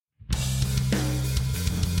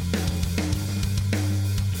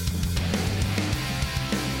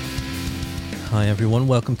Hi everyone,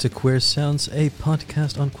 welcome to Queer Sounds, a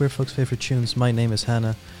podcast on queer folks' favorite tunes. My name is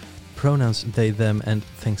Hannah, pronouns they, them, and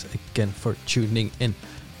thanks again for tuning in.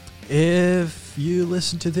 If you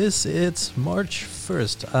listen to this, it's March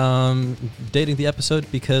 1st. Dating the episode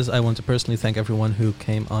because I want to personally thank everyone who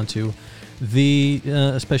came onto the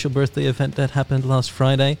special birthday event that happened last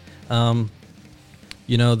Friday. You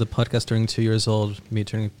know, the podcast turning 2 years old, me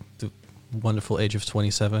turning the wonderful age of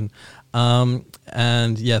 27.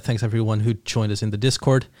 And yeah, thanks everyone who joined us in the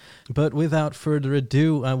Discord. But without further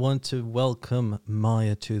ado, I want to welcome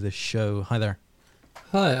Maya to the show. Hi there.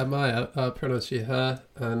 Hi, I'm Maya, pronouns she, her,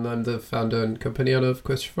 and I'm the founder and company owner of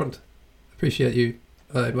Quest Front. Appreciate you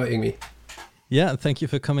inviting me. Yeah, thank you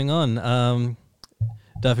for coming on.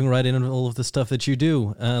 Diving right in on all of the stuff that you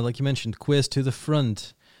do. Like you mentioned, Quiz to the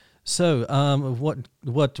Front. So,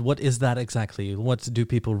 what is that exactly? What do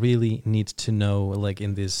people really need to know, like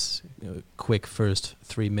in this quick first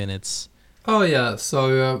 3 minutes? Oh yeah,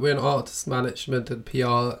 so we're an artist management and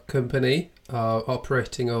PR company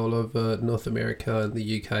operating all over North America and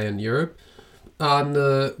the UK and Europe.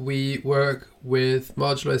 And we work with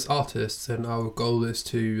marginalized artists, and our goal is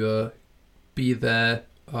to be there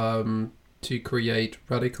to create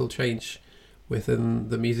radical change within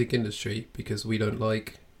the music industry, because we don't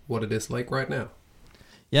like what it is like right now.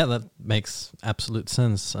 Yeah, that makes absolute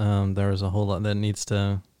sense. There is a whole lot that needs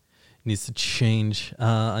to change,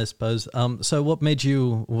 I suppose. So what made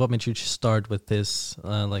you start with this,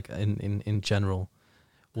 like in general?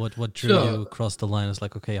 What drew you across the line as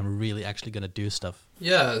like, okay, I'm really actually going to do stuff?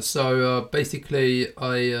 Yeah, so basically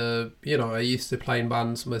I used to play in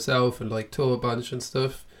bands myself and like tour a bunch and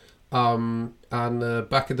stuff. And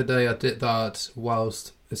back in the day I did that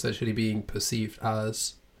whilst essentially being perceived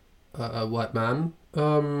as a white man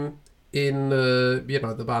in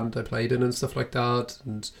the band I played in and stuff like that,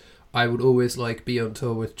 and I would always like be on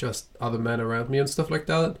tour with just other men around me and stuff like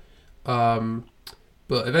that.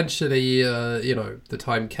 But eventually the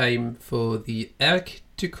time came for the egg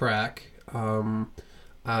to crack, and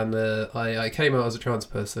I came out as a trans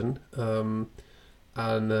person, and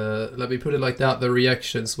let me put it like that, the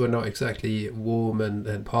reactions were not exactly warm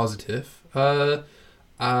and positive.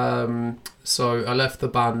 So I left the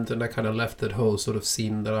band and I kind of left that whole sort of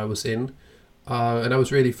scene that I was in, and I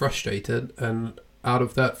was really frustrated, and out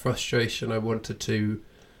of that frustration I wanted to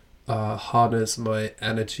harness my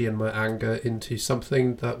energy and my anger into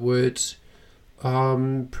something that would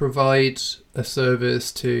provide a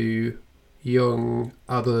service to young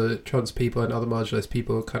other trans people and other marginalized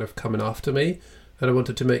people kind of coming after me, and I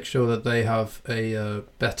wanted to make sure that they have a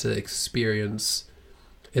better experience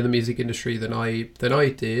in the music industry than I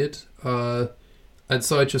did, and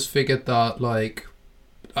so I just figured that, like,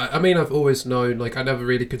 I mean, I've always known, like, I never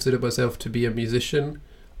really considered myself to be a musician.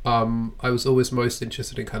 I was always most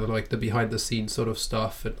interested in kind of like the behind the scenes sort of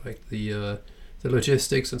stuff and like the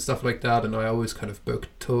logistics and stuff like that, and I always kind of booked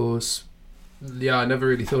tours. Yeah, I never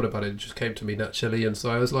really thought about it; it just came to me naturally, and so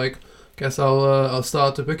I was like, guess I'll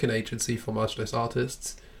start a booking agency for marginalized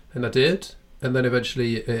artists, and I did. And then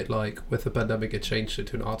eventually it, like, with the pandemic, it changed it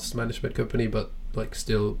to an artist management company, but like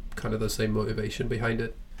still kind of the same motivation behind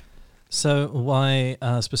it. So why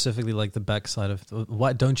specifically, like, the backside of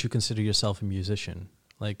why don't you consider yourself a musician?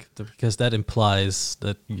 Like, because that implies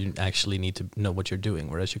that you actually need to know what you're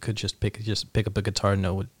doing, whereas you could just pick up a guitar,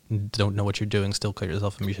 don't know what you're doing, still call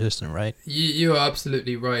yourself a musician, right? You are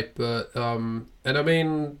absolutely right, but and I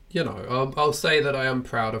mean, I'll say that I am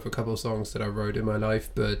proud of a couple of songs that I wrote in my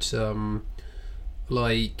life, but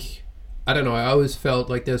like, I don't know, I always felt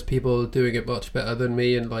like there's people doing it much better than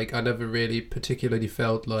me, and like I never really particularly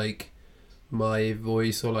felt like my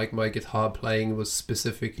voice or like my guitar playing was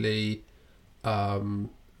specifically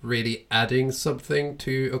really adding something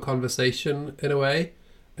to a conversation in a way,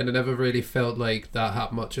 and I never really felt like that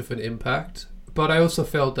had much of an impact, but I also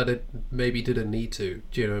felt that it maybe didn't need to,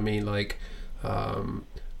 do you know what I mean? Like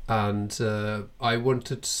I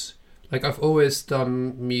wanted, like, I've always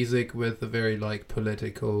done music with a very like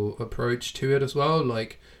political approach to it as well,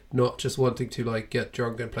 like not just wanting to like get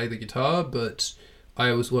drunk and play the guitar, but I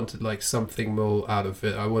always wanted like something more out of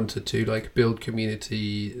it. I wanted to like build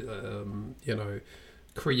community,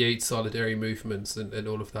 create solidarity movements and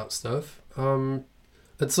all of that stuff. And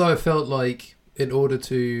so I felt like in order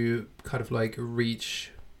to kind of like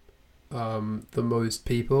reach the most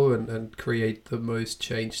people and create the most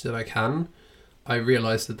change that I can, I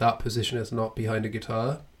realized that position is not behind a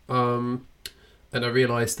guitar. And I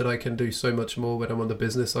realized that I can do so much more when I'm on the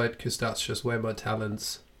business side, because that's just where my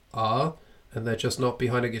talents are, and they're just not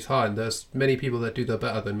behind a guitar. And there's many people that do that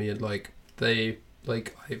better than me, and like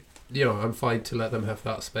I'm fine to let them have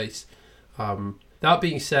that space. That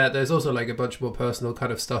being said, there's also like a bunch more personal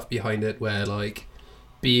kind of stuff behind it, where like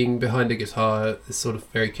being behind a guitar is sort of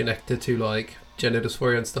very connected to like gender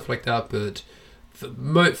dysphoria and stuff like that. But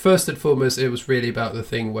first and foremost, it was really about the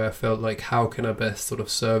thing where I felt like, how can I best sort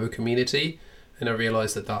of serve a community? And I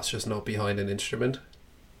realized that that's just not behind an instrument.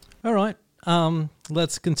 All right.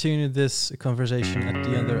 Let's continue this conversation at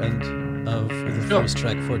the other end of the first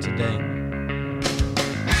track for today.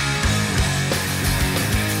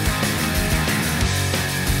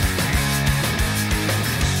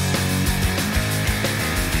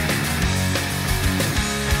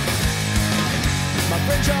 My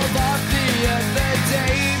friend drove off the other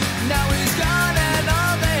day. Now he's gone and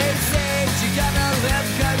all they say, you gotta live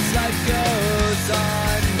 'cause life goes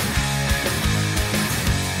on.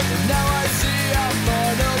 And now I see I'm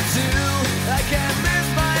mortal too. I can't live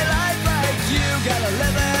my life like you. Gotta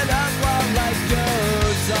live it up while life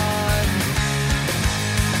goes on.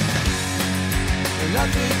 And I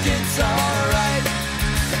think it's alright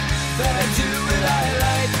that I do what I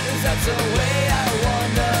like, 'cause that's the way I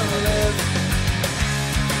wanna live.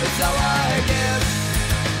 It's how I give,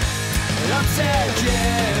 and I'm still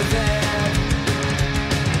giving.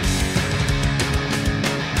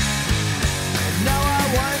 And now I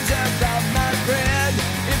wonder about my friend,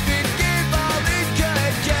 if he gave all he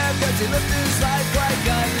could give, 'cause he lived his life like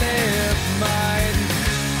I lived mine.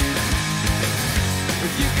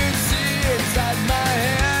 If you could see inside my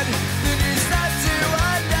head, then you start to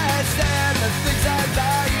understand the things I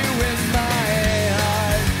value in my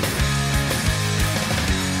heart.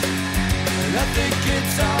 And I think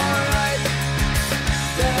it's alright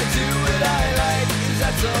that I do what I like, 'cause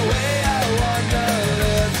that's the way I wanna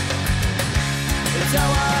live. It's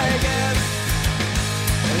how I give,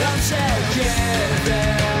 and I'm still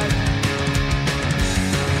giving.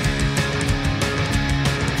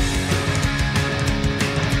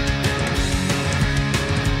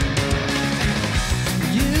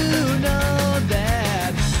 You know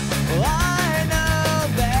that, I know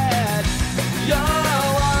that, you're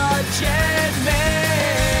watching me.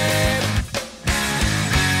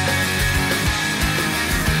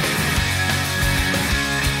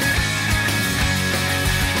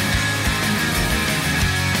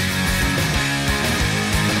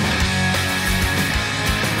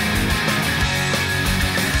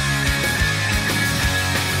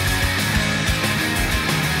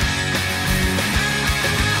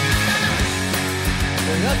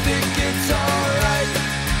 And I think it's alright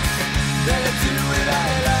that I do what I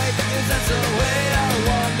like, 'cause that's the way I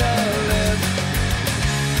wanna live.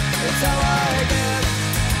 It's how I give,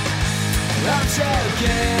 and I'm still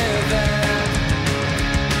giving.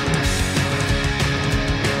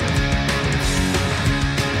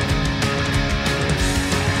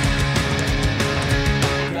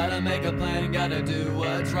 Gotta make a plan, gotta do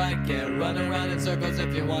what's right. Can't run around in circles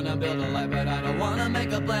if you wanna build a life. But I don't wanna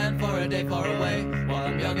make a plan for a day far away. While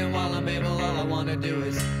I'm young and while I'm able, all I wanna do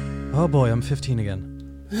is... Oh boy, I'm 15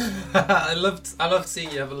 again. I loved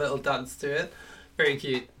seeing you have a little dance to it. Very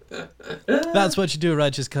cute. That's what you do,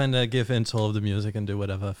 right? Just kind of give in to all of the music and do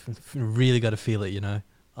whatever. Really got to feel it, you know?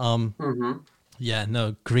 Mm-hmm. Yeah,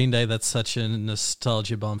 no, Green Day, that's such a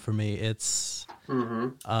nostalgia bomb for me. It's...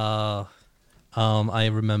 I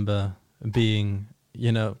remember being,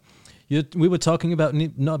 you know... we were talking about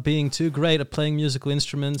not being too great at playing musical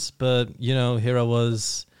instruments, but, you know, here I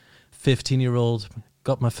was, 15-year-old,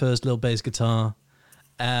 got my first little bass guitar.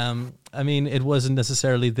 I mean, it wasn't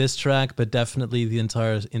necessarily this track, but definitely the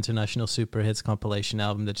entire International Super Hits compilation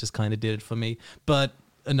album that just kind of did it for me. But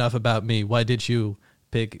enough about me. Why did you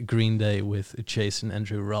pick Green Day with Jason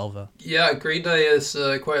Andrew Ralva? Yeah, Green Day is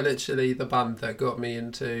quite literally the band that got me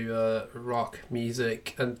into rock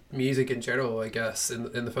music and music in general, I guess,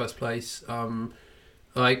 in the first place.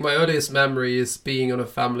 Like, my earliest memory is being on a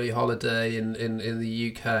family holiday in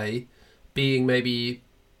the UK, being maybe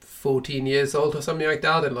 14 years old or something like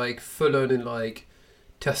that, and like full on in like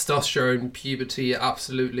testosterone puberty,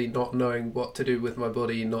 absolutely not knowing what to do with my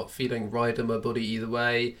body, not feeling right in my body either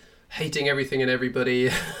way, hating everything and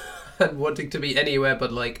everybody, and wanting to be anywhere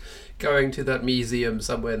but like going to that museum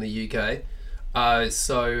somewhere in the UK. And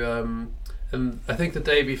I think the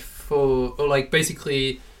day before, or like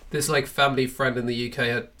basically this like family friend in the UK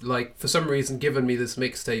had like for some reason given me this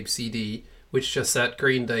mixtape CD which just said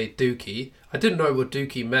Green Day Dookie. I didn't know what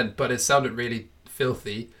Dookie meant, but it sounded really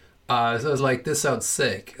filthy. So I was like, this sounds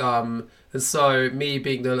sick. And so me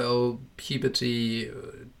being the little puberty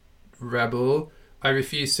rebel, I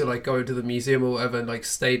refused to like go into the museum or whatever, and like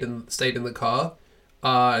stayed in the car.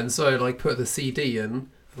 And so like put the CD in,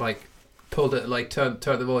 like pulled it, like turned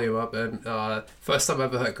the volume up, and first time I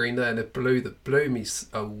ever heard Green Day, and it blew me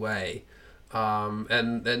away.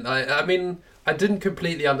 And I mean, I didn't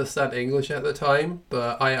completely understand English at the time,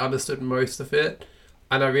 but I understood most of it,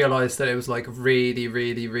 and I realized that it was like really,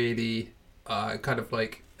 really, really kind of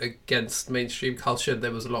like against mainstream culture.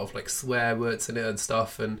 There was a lot of like swear words in it and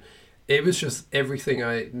stuff, and it was just everything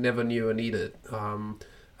I never knew I needed.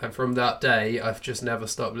 And from that day, I've just never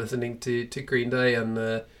stopped listening to Green Day, and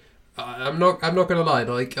I'm not gonna lie,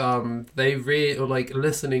 like they really like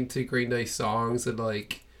listening to Green Day songs and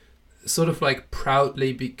like sort of like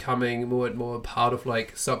proudly becoming more and more part of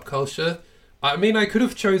like subculture. I mean, I could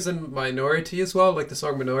have chosen Minority as well, like the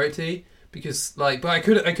song Minority, because like, but I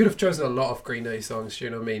could have chosen a lot of Green Day songs, you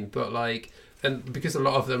know what I mean? But like, and because a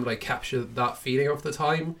lot of them like capture that feeling of the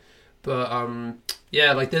time. But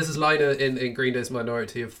yeah, like there's this line in Green Day's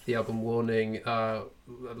Minority of the album Warning,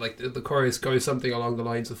 like the chorus goes something along the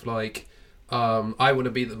lines of like, I want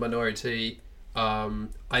to be the minority,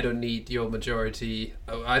 I don't need your majority,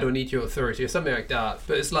 I don't need your authority, or something like that.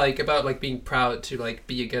 But it's like about like being proud to like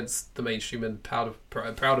be against the mainstream and proud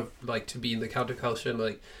of like to be in the counterculture, and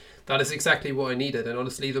like that is exactly what I needed. And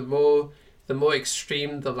honestly, the more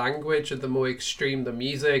extreme the language and the more extreme the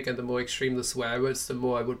music and the more extreme the swear words, the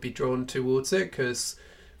more I would be drawn towards it, because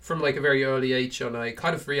from like a very early age on, I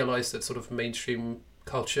kind of realized that sort of mainstream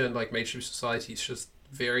culture and like mainstream society is just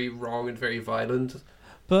very wrong and very violent.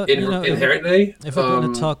 But inherently, if we're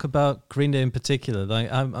going to talk about Green Day in particular,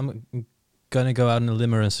 like I'm going to go out on a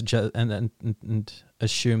limb and suggest and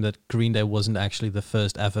assume that Green Day wasn't actually the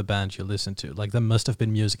first ever band you listened to. Like there must have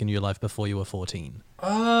been music in your life before you were 14.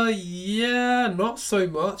 Yeah, not so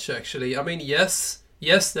much actually. I mean, yes,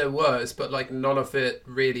 there was, but like none of it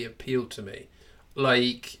really appealed to me.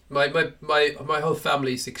 Like my whole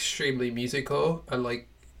family is extremely musical and like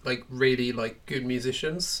really like good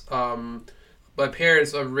musicians. My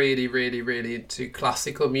parents are really, really, really into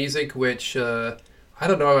classical music, which I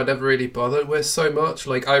don't know, I never really bothered with so much.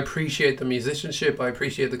 Like I appreciate the musicianship, I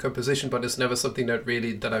appreciate the composition, but it's never something that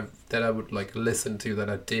really that I would like listen to, that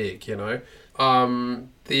I dig, you know.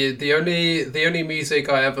 The only music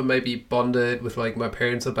I ever maybe bonded with like my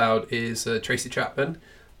parents about is Tracy Chapman.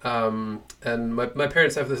 And my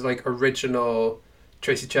parents have this like original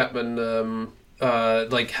Tracy Chapman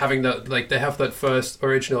like having that, like they have that first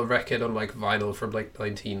original record on like vinyl from like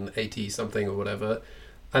 1980 something or whatever,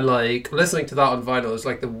 and like listening to that on vinyl is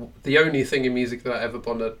like the only thing in music that I ever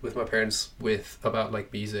bonded with my parents with about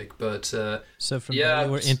like music. But so from there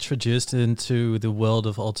you were introduced into the world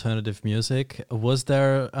of alternative music. Was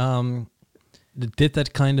there did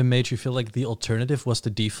that kind of make you feel like the alternative was the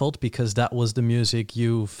default because that was the music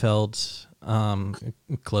you felt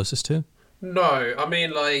closest to? No, I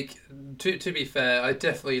mean, like, to be fair, I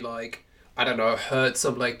definitely, like, I don't know, heard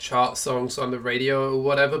some, like, chart songs on the radio or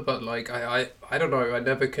whatever, but, like, I don't know, I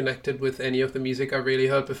never connected with any of the music I really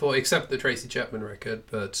heard before, except the Tracy Chapman record,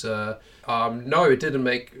 but, no, it didn't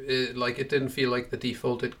it didn't feel like the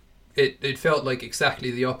default. It felt like exactly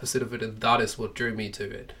the opposite of it, and that is what drew me to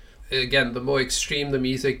it. Again, the more extreme the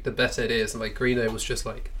music, the better it is, and, like, Green Day was just,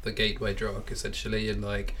 like, the gateway drug, essentially, and,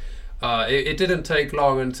 like, it didn't take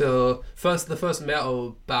long until the first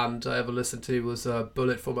metal band I ever listened to was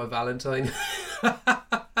Bullet for My Valentine.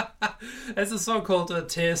 There's a song called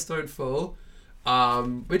Tears Don't Fall,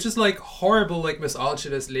 which is like horrible, like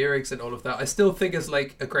misogynist lyrics and all of that. I still think it's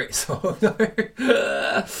like a great song.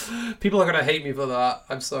 People are gonna hate me for that.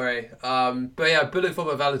 I'm sorry. But yeah, Bullet for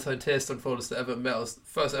My Valentine, Tears Don't Fall is the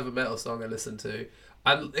first ever metal song I listened to.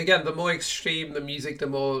 And again, the more extreme the music, the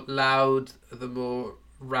more loud, the more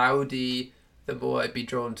rowdy, the more I'd be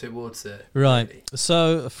drawn towards it. Right. Really.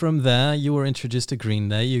 So from there, you were introduced to Green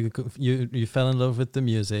Day. You fell in love with the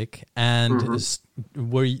music, and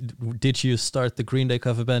did you start the Green Day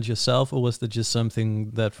cover band yourself, or was that just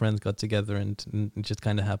something that friends got together and it just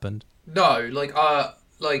kind of happened? No,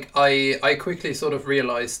 I quickly sort of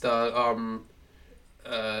realized that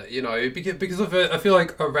you know, because of it, I feel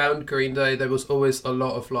like around Green Day there was always a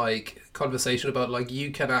lot of like conversation about like,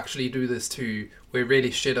 you can actually do this too. We're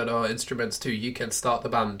really shit at our instruments too. You can start the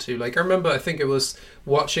band too. Like I remember, I think it was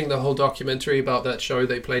watching the whole documentary about that show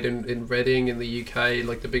they played in Reading in the UK,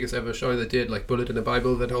 like the biggest ever show they did, like Bullet in the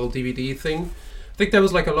Bible, that whole DVD thing. I think there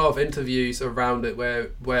was like a lot of interviews around it where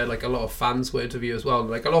like a lot of fans were interviewed as well. And,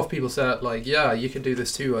 like a lot of people said like, yeah, you can do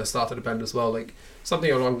this too. I started a band as well, like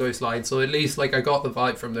something along those lines. So at least like I got the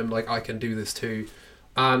vibe from them, like I can do this too.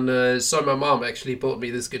 And so my mom actually bought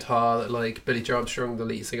me this guitar that like Billy Joe Armstrong, the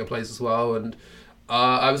lead singer, plays as well. And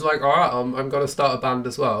I was like, all right, I'm gonna start a band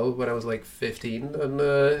as well when I was like 15. And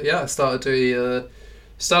yeah, I started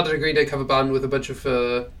a Green Day cover band with a bunch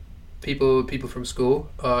of people from school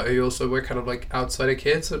who also were kind of like outsider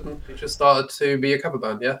kids, and we just started to be a cover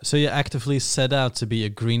band. Yeah, So you actively set out to be a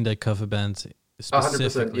Green Day cover band 100%.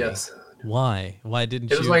 specifically. Yes, Why? Why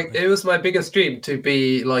didn't it was you? like it was my biggest dream to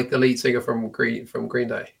be like the lead singer from Green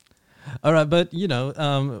Day. All right, but you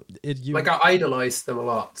Like I idolized them a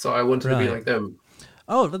lot, so I wanted to be Right. like them.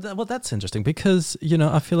 Oh, well, that's interesting because,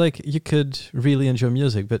 I feel like you could really enjoy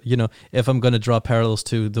music, but, if I'm going to draw parallels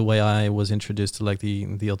to the way I was introduced to like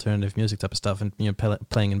the alternative music type of stuff and,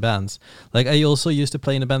 playing in bands, like I also used to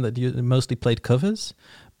play in a band that mostly played covers,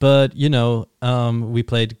 but, we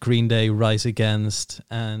played Green Day, Rise Against,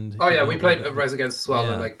 and... Oh yeah, we played Rise Against as well,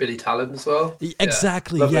 Yeah. and like Billy Talent as well.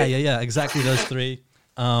 Exactly, lovely. yeah, exactly those three.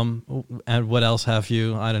 And what else have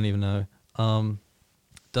you? I don't even know.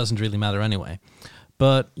 Doesn't really matter anyway.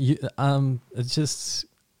 But it's just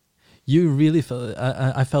you really felt.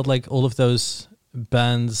 I felt like all of those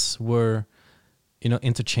bands were,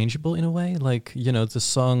 interchangeable in a way. Like the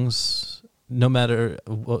songs, no matter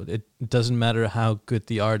what, it doesn't matter how good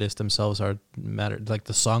the artist themselves are. Like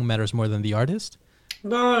the song matters more than the artist.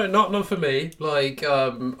 No, not for me. Like,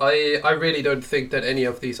 I really don't think that any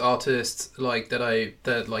of these artists like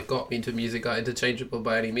that like got me into music are interchangeable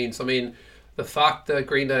by any means. I mean, the fact that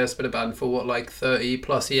Green Day has been a band for what, like 30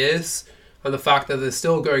 plus years, and the fact that they're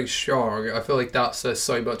still going strong, I feel like that says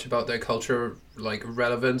so much about their culture, like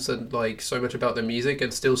relevance, and like so much about their music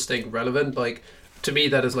and still staying relevant. Like, to me,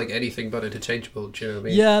 that is like anything but interchangeable. Do you know what I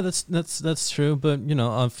mean? Yeah, that's true. But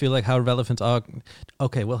I feel like how relevant are.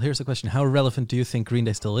 Okay, well, here's the question: how relevant do you think Green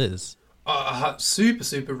Day still is?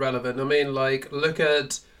 Super relevant. I mean, like, look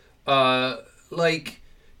at like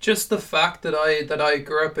just the fact that I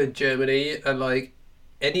grew up in Germany, and like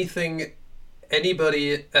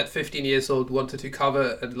anybody at 15 years old wanted to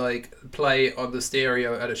cover and like play on the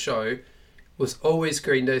stereo at a show was always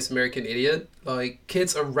Green Day's American Idiot. Like,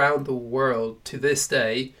 kids around the world to this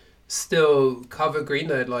day still cover Green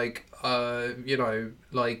Day, like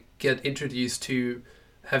like get introduced to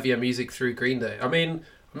heavier music through Green Day. I mean,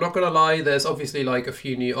 I'm not gonna lie, there's obviously like a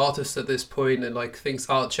few new artists at this point, and like things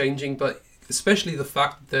are changing, but especially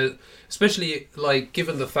like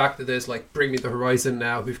given the fact that there's like Bring Me the Horizon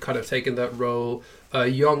now, who've kind of taken that role.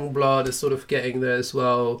 Youngblood is sort of getting there as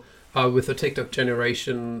well, with the TikTok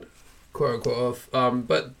generation, quote unquote.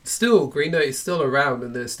 But still, Green Day is still around,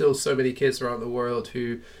 and there's still so many kids around the world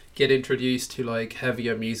who get introduced to like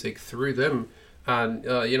heavier music through them. And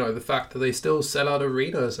the fact that they still sell out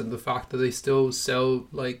arenas, and the fact that they still sell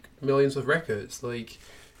like millions of records, like,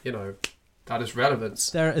 that is relevance.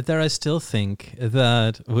 There, I still think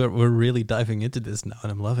that we're really diving into this now,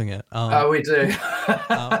 and I'm loving it. We do.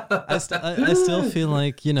 I still feel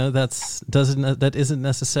like that isn't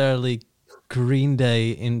necessarily Green Day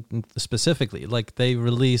in specifically. Like, they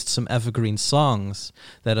released some evergreen songs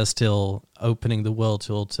that are still opening the world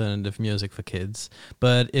to alternative music for kids.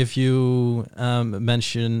 But if you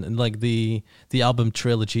mention like the album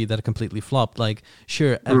trilogy that completely flopped, like,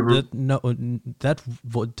 sure, that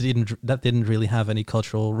didn't really have any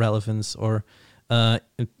cultural relevance or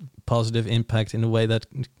positive impact in a way that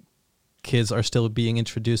kids are still being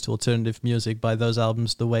introduced to alternative music by those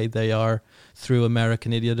albums the way they are through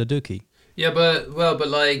American Idiot or Dookie. Yeah, but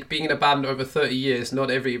like, being in a band over 30 years, not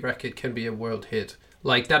every record can be a world hit.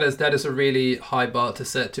 Like, that is a really high bar to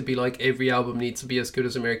set, to be like every album needs to be as good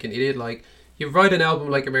as American Idiot. Like, you write an album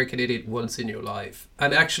like American Idiot once in your life,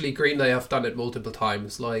 and actually Green Day have done it multiple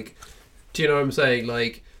times. Like, do you know what I'm saying?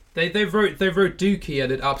 Like, they wrote Dookie,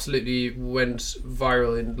 and it absolutely went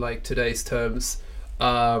viral in like today's terms.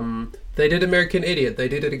 They did American Idiot. They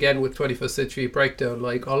did it again with 21st Century Breakdown.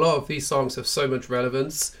 Like, a lot of these songs have so much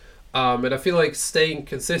relevance. And I feel like staying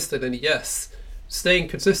consistent, and yes, staying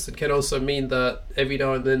consistent can also mean that every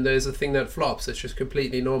now and then there's a thing that flops. It's just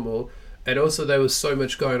completely normal. And also there was so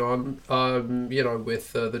much going on,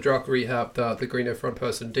 with the drug rehab that the Green Day front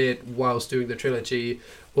person did whilst doing the trilogy,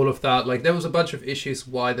 all of that. Like, there was a bunch of issues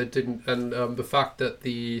why they didn't, and the fact that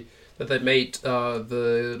they made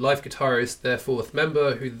the live guitarist their fourth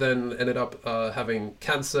member, who then ended up having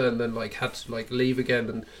cancer and then like had to like leave again,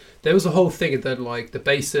 and there was a whole thing, and then like the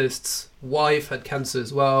bassist's wife had cancer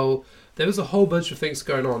as well. There was a whole bunch of things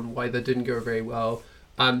going on why they didn't go very well,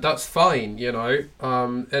 and that's fine,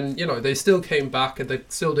 and they still came back, and they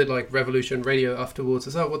still did like Revolution Radio afterwards.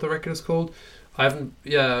 Is that what the record is called? I haven't,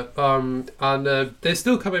 and they're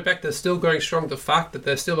still coming back. They're still going strong. The fact that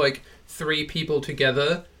they're still like three people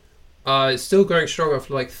together, it's still going strong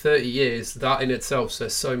after like 30 years. That in itself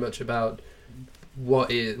says so much about what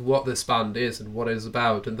this band is and what it is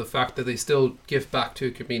about, and the fact that they still give back to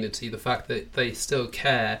a community, the fact that they still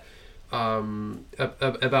care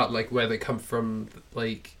about like where they come from,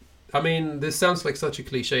 like I mean, this sounds like such a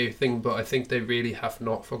cliche thing, but I think they really have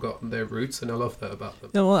not forgotten their roots, and I love that about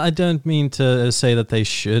them. Yeah, well, I don't mean to say that they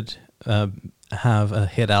should have a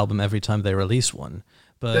hit album every time they release one,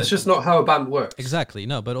 but That's just not how a band works. exactly,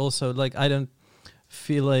 no. But also, like, I don't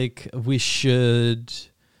feel like we should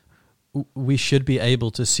be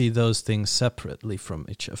able to see those things separately from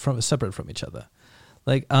separate from each other.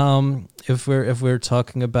 Like, if we're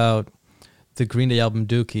talking about the Green Day album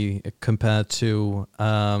Dookie compared to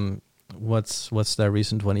what's their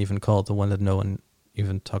recent one even called, the one that no one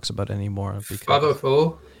even talks about anymore, because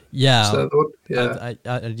Fatherful. yeah, Is that the one?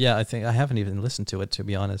 Yeah. I think I haven't even listened to it, to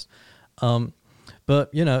be honest.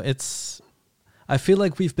 But you know, I feel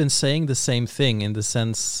like we've been saying the same thing in the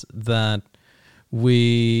sense that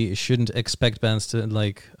we shouldn't expect bands to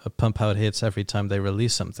like pump out hits every time they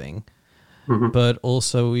release something, but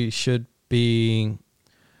also we should be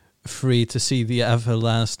free to see the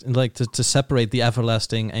everlasting, like to separate the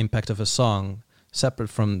everlasting impact of a song separate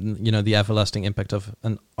from, you know, the everlasting impact of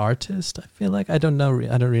an artist. I feel like I don't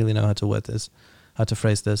really know how to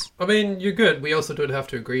phrase this. I mean, you're good. We also don't have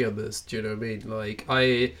to agree on this. Do you know what I mean? Like,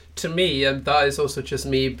 to me, and that is also just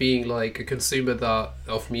me being like a consumer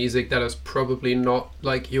of music that is probably not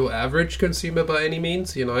like your average consumer by any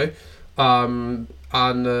means, you know.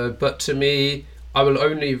 But to me, I will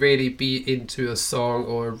only really be into a song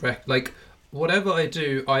or a like whatever I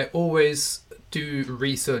do. I always do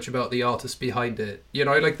research about the artist behind it. You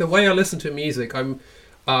know, like the way I listen to music, and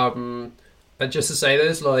just to say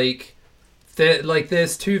this,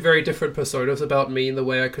 there's two very different personas about me in the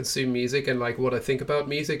way I consume music and like what I think about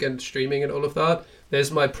music and streaming and all of that.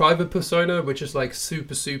 There's my private persona, which is like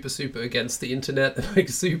super, super, super against the internet, like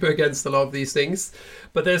super against a lot of these things.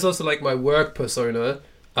 But there's also like my work persona.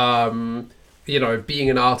 You know, being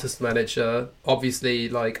an artist manager, obviously,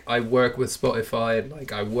 like I work with Spotify and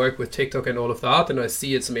like I work with TikTok and all of that, and I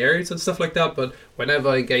see its merits and stuff like that. But whenever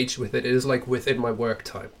I engage with it, it is like within my work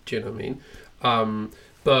time. Do you know what I mean?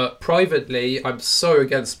 But privately, I'm so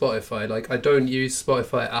against Spotify. Like, I don't use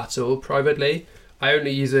Spotify at all privately. I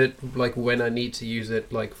only use it, like, when I need to use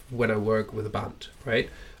it, like, when I work with a band,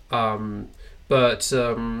 right? But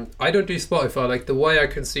I don't do Spotify. Like, the way I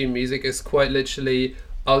consume music is quite literally,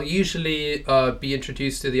 I'll usually be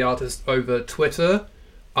introduced to the artist over Twitter,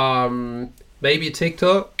 maybe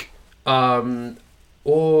TikTok,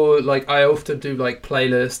 or like I often do like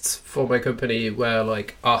playlists for my company where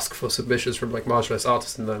like ask for submissions from like marginalized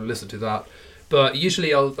artists and then listen to that. But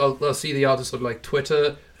usually I'll see the artist on like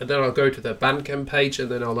Twitter, and then I'll go to their Bandcamp page, and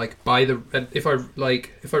then I'll like buy and if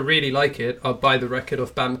I really like it, I'll buy the record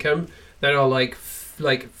of Bandcamp. Then I'll like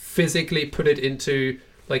physically put it into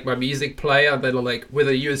like my music player, and then I'll like with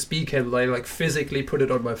a USB cable I like physically put it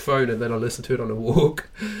on my phone, and then I'll listen to it on a walk.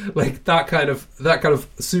 Like that kind of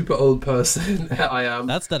super old person I am.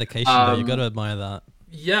 That's dedication though. You gotta admire that.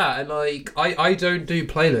 Yeah, and like I don't do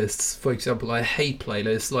playlists, for example. I hate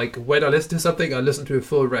playlists. Like when I listen to something, I listen to a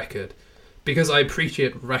full record because I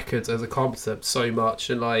appreciate records as a concept so much,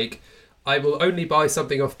 and like I will only buy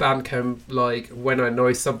something off Bandcamp like when I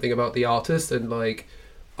know something about the artist, and like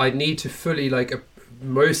I need to fully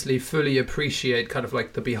fully appreciate kind of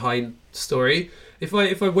like the behind story. If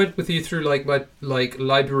I went with you through like my like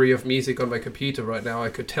library of music on my computer right now, I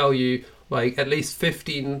could tell you like at least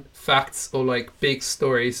 15 facts or like big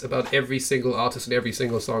stories about every single artist and every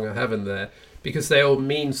single song I have in there, because they all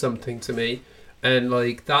mean something to me. And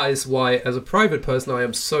like that is why as a private person I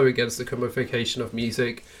am so against the commodification of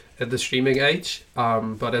music at the streaming age,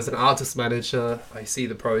 but as an artist manager I see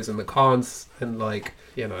the pros and the cons, and like,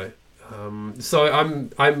 you know, so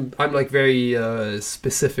I'm like very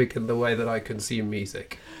specific in the way that I consume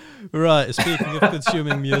music. Right. Speaking of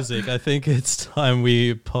consuming music, I think it's time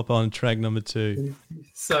we pop on track number 2.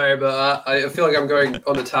 Sorry, but I feel like I'm going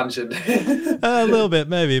on a tangent. A little bit,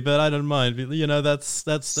 maybe, but I don't mind. You know, that's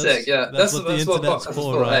sick. Yeah, that's what the internet's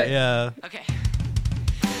for, right? Hey. Yeah. Okay.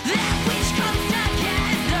 That which comes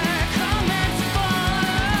together commands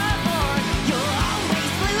war. You'll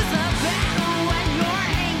always lose the battle when your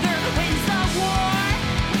anger wins the war.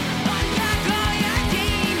 Unpack all your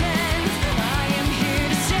demons, I am here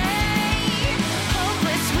to say.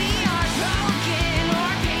 Hopeless, we are broken,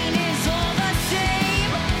 our pain is all the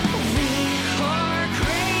same. We are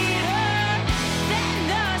greater than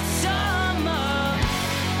the sum of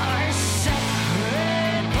our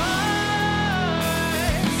separate parts.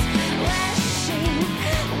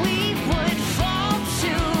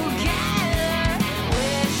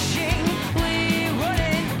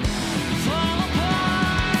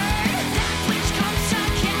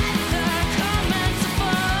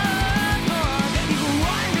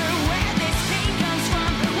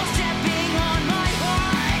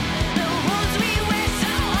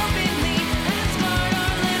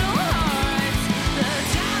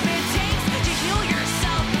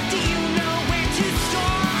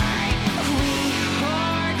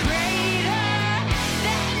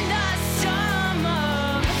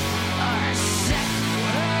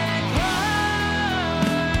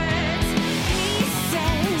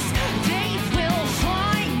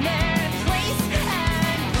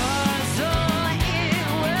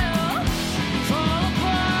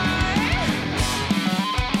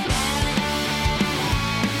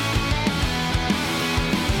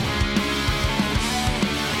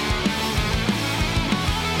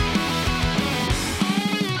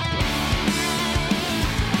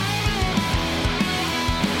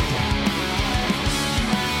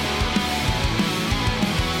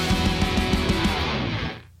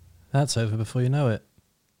 That's over before you know it.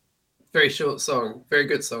 Very short song. Very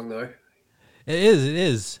good song, though. It is. It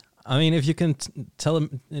is. I mean, if you can tell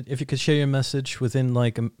them, if you could share your message within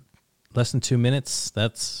like less than 2 minutes,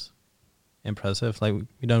 that's impressive. Like,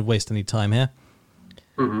 we don't waste any time here.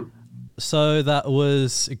 Mm-hmm. So that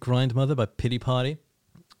was Grindmother by Pity Party.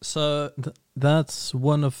 So that's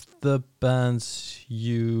one of the bands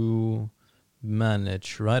you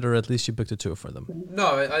manage, right? Or at least you booked a tour for them.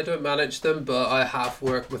 No, I don't manage them, but I have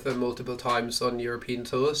worked with them multiple times on European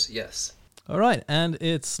tours, yes. All right, and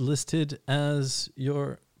it's listed as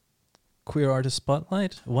your Queer Artist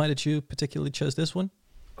Spotlight. Why did you particularly choose this one?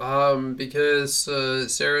 Because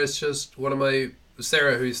Sarah is just one of my...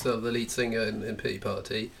 Sarah, who's the lead singer in Pity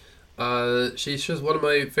Party, she's just one of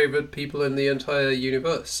my favourite people in the entire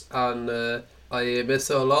universe, and I miss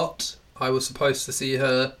her a lot. I was supposed to see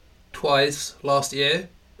her twice last year,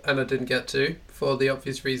 and I didn't get to, for the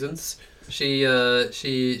obvious reasons. She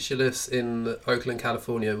lives in Oakland,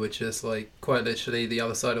 California, which is like quite literally the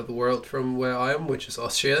other side of the world from where I am, which is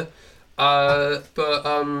Austria.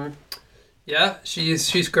 Yeah,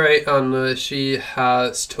 she's great, and she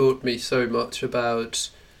has taught me so much about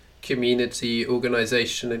community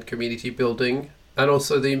organisation and community building, and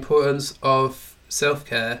also the importance of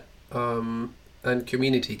self-care and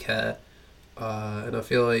community care. And I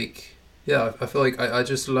feel like, I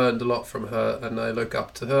just learned a lot from her, and I look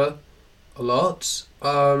up to her a lot.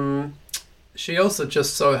 She also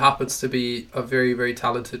just so happens to be a very, very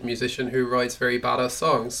talented musician who writes very badass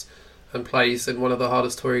songs and plays in one of the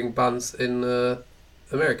hardest touring bands in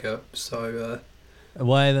America. So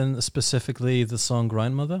why then specifically the song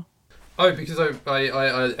Grindmother? Oh, because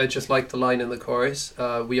I just like the line in the chorus.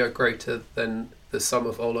 We are greater than the sum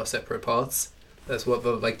of all our separate parts. That's what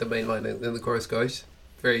the main line in the chorus goes.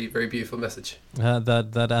 Very, very beautiful message.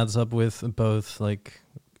 That adds up with both like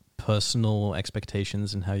personal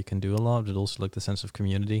expectations and how you can do a lot, but also like the sense of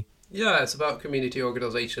community. Yeah, it's about community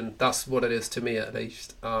organisation. That's what it is to me, at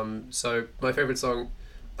least. So my favourite song,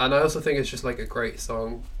 and I also think it's just like a great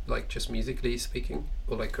song, like just musically speaking,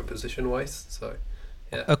 or like composition-wise. So,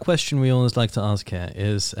 yeah. A question we always like to ask here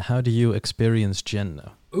is, how do you experience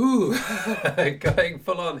gender? Ooh, going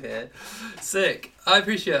full on here. Sick. I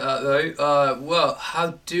appreciate that, though. Well,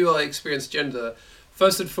 how do I experience gender?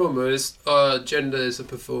 First and foremost, gender is a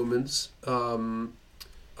performance.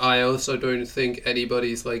 I also don't think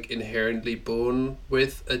anybody's like inherently born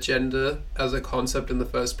with a gender as a concept in the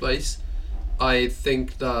first place. I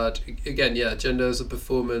think that, again, yeah, gender is a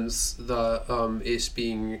performance that is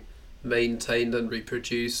being maintained and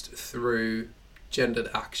reproduced through gendered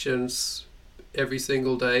actions every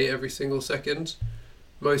single day, every single second,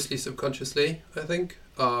 mostly subconsciously, I think.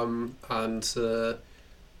 And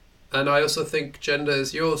I also think gender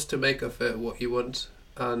is yours to make of it what you want.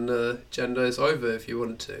 And gender is over if you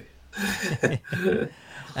want to.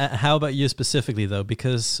 How about you specifically, though?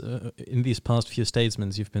 Because in these past few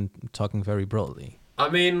statements, you've been talking very broadly. I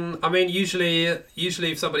mean, usually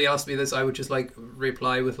if somebody asked me this, I would just like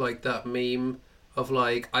reply with like that meme of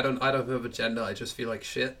like, I don't have a gender, I just feel like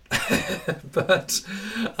shit. But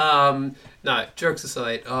no, jokes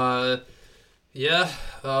aside,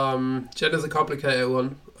 gender's a complicated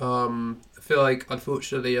one. I feel like,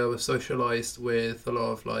 unfortunately, I was socialized with a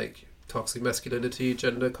lot of like toxic masculinity,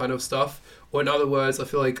 gender kind of stuff. Or in other words, I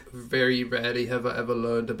feel like very rarely have I ever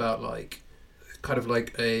learned about like kind of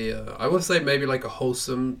like I would say maybe like a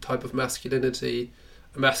wholesome type of masculinity,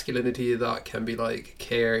 a masculinity that can be like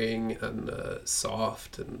caring and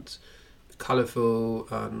soft and colourful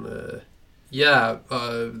and a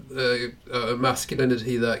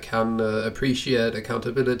masculinity that can appreciate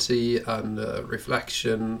accountability and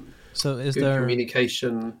reflection. So is good there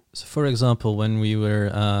communication? So for example, when we were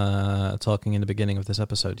talking in the beginning of this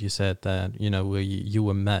episode, you said that you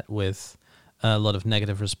were met with a lot of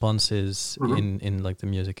negative responses in like the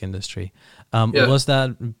music industry. Was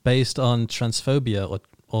that based on transphobia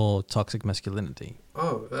or toxic masculinity?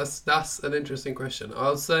 Oh, that's an interesting question.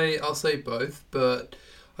 I'll say both, but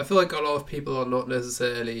I feel like a lot of people are not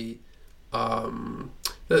necessarily.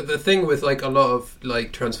 The thing with like a lot of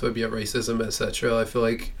like transphobia, racism, etc. I feel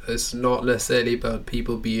like it's not necessarily about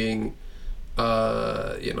people being,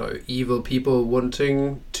 evil people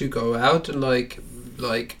wanting to go out and like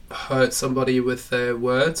hurt somebody with their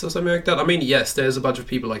words or something like that. I mean, yes, there's a bunch of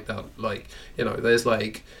people like that. Like, there's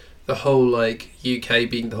like the whole like UK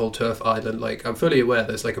being the whole turf island. Like, I'm fully aware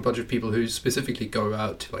there's like a bunch of people who specifically go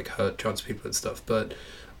out to like hurt trans people and stuff. But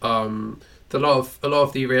a lot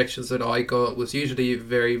of the reactions that I got was usually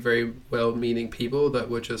very, very well-meaning people that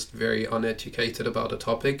were just very uneducated about a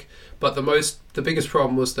topic. But the biggest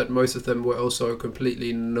problem was that most of them were also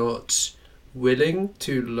completely not willing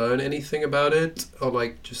to learn anything about it or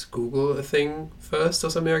like just Google a thing first or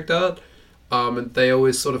something like that. And they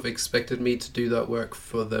always sort of expected me to do that work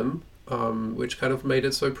for them, which kind of made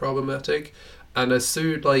it so problematic. And as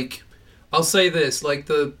soon like, I'll say this, like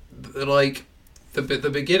the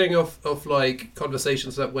beginning of like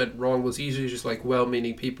conversations that went wrong was usually just like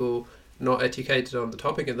well-meaning people not educated on the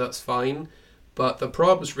topic, and that's fine. But the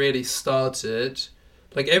problems really started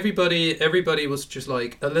like everybody was just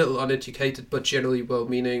like a little uneducated but generally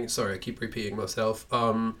well-meaning. Sorry, I keep repeating myself.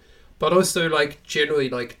 But also like generally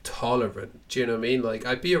like tolerant. Do you know what I mean? Like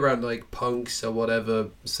I'd be around like punks or whatever,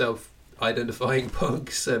 self-identifying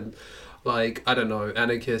punks, and like I don't know,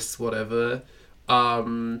 anarchists, whatever.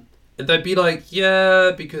 And they'd be like,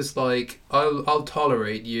 yeah, because like I'll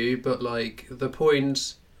tolerate you, but like the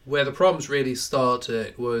point where the problems really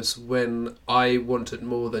started was when I wanted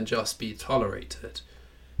more than just be tolerated.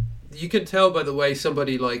 You can tell by the way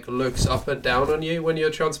somebody like looks up and down on you when you're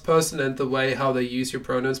a trans person, and the way how they use your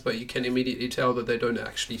pronouns, but you can immediately tell that they don't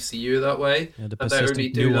actually see you that way. Yeah, the And they only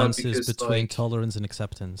persistent do that nuances because, between like, tolerance and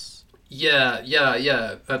acceptance.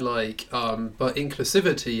 yeah, and like, but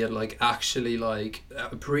inclusivity and like actually like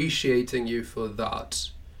appreciating you for that,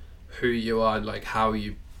 who you are, and like how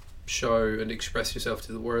you show and express yourself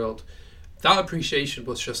to the world. That appreciation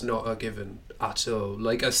was just not a given at all.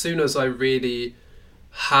 Like as soon as I really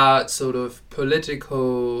had sort of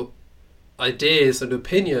political ideas and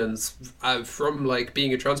opinions from like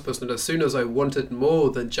being a trans person, as soon as I wanted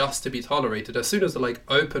more than just to be tolerated, as soon as I like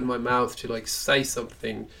opened my mouth to like say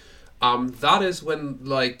something, that is when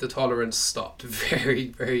like the tolerance stopped very,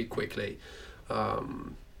 very quickly.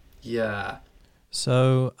 Yeah.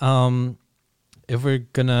 So, if we're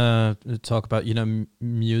gonna talk about,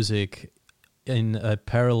 music in a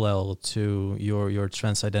parallel to your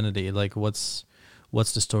trans identity, like what's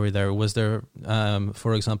the story there? Was there,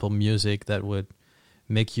 for example, music that would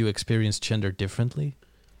make you experience gender differently?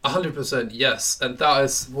 100%, yes, and that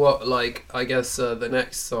is what, like, I guess the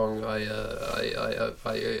next song I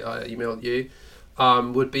emailed you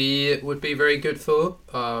would be very good for.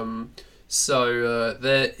 So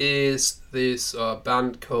there is this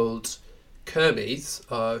band called Kermes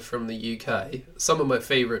from the UK. Some of my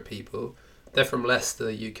favourite people. They're from Leicester,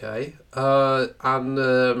 UK. And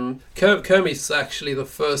Kermes is actually the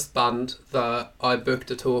first band that I booked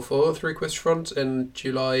a tour for through Quizfront in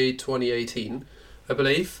July 2018. I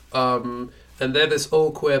believe. And they're this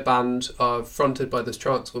all-queer band fronted by this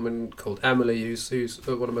trans woman called Emily, who's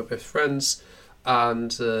one of my best friends.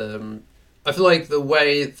 And I feel like the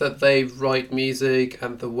way that they write music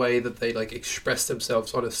and the way that they like express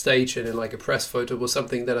themselves on a stage and in like a press photo was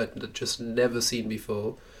something that I'd just never seen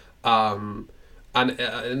before. And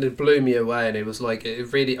it blew me away, and it was like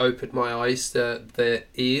it really opened my eyes that there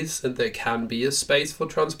is and there can be a space for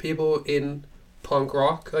trans people in punk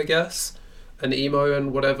rock, I guess, and emo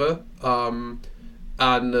and whatever. And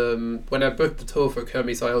when I booked the tour for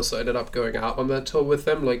Kermes, I also ended up going out on that tour with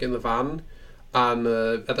them, like in the van. And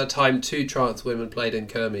at that time, 2 trans women played in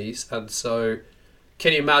Kermes, and so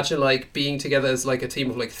can you imagine like being together as like a team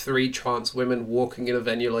of like 3 trans women walking in a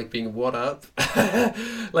venue, like being what up?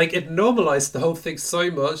 Like it normalized the whole thing so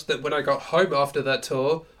much that when I got home after that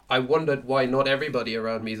tour, I wondered why not everybody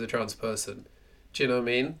around me is a trans person. Do you know what I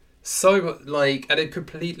mean? So like, and it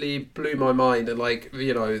completely blew my mind. And like,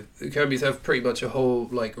 Kermes have pretty much a whole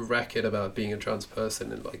like record about being a trans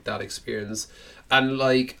person and like that experience. And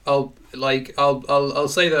like I'll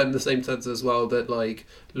say that in the same sense as well, that like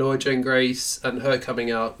Laura Jane Grace and her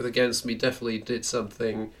coming out with Against Me definitely did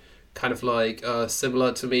something kind of like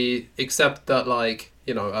similar to me, except that like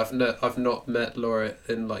I've not met Laura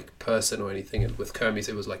in like person or anything, and with Kermes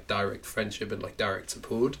it was like direct friendship and like direct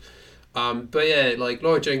support. But yeah, like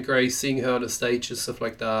Laura Jane Grace, seeing her on a stage and stuff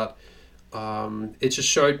like that, it just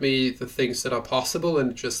showed me the things that are possible,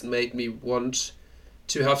 and just made me want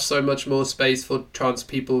to have so much more space for trans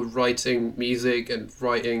people writing music and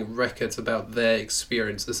writing records about their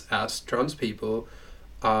experiences as trans people.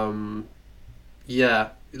 Yeah,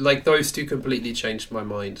 like those 2 completely changed my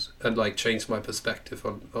mind and like changed my perspective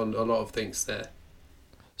on a lot of things there.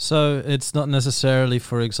 So it's not necessarily,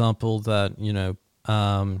 for example, that,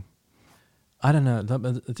 I don't know,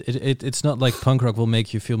 it's not like punk rock will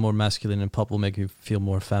make you feel more masculine and pop will make you feel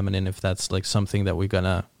more feminine, if that's like something that we're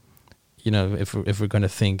gonna, if we're gonna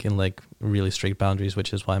think in like really strict boundaries,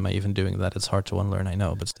 which is why am I even doing that? It's hard to unlearn, I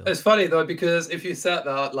know, but still. It's funny though, because if you said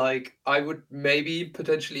that, like, I would maybe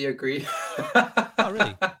potentially agree. Oh,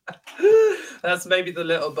 really? That's maybe the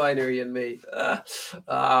little binary in me.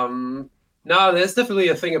 No, there's definitely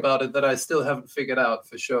a thing about it that I still haven't figured out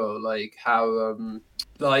for sure. Like how, and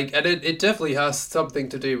it definitely has something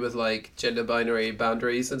to do with like gender binary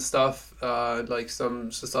boundaries and stuff, like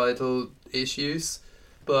some societal issues.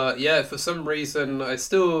 But yeah, for some reason, there's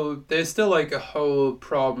still like a whole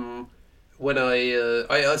problem when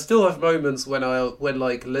I still have moments when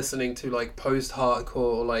like listening to like post-hardcore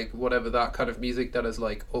or like whatever that kind of music that is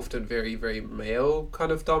like often very, very male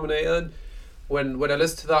kind of dominated. When I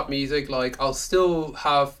listen to that music, like I'll still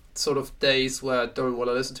have sort of days where I don't want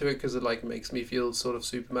to listen to it because it like makes me feel sort of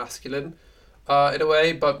super masculine, in a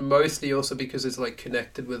way. But mostly also because it's like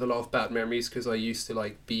connected with a lot of bad memories because I used to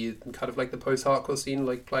like be in kind of like the post-hardcore scene,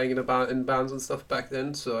 like playing in a band in bands and stuff back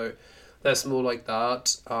then. So that's more like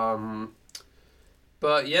that.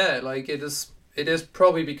 But yeah, like it is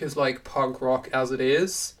probably because like punk rock as it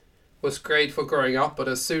is was great for growing up, but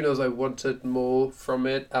as soon as I wanted more from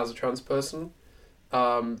it as a trans person,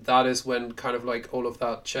 that is when kind of like all of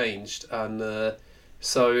that changed. And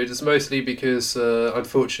so it is mostly because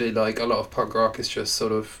unfortunately like a lot of punk rock is just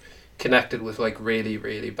sort of connected with like really,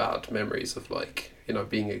 really bad memories of like,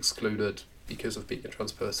 being excluded because of being a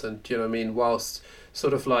trans person. Do you know what I mean? Whilst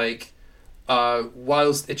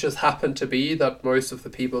it just happened to be that most of the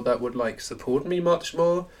people that would like support me much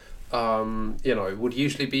more, would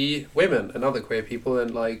usually be women and other queer people,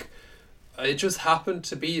 and like it just happened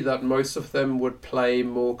to be that most of them would play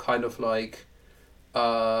more kind of like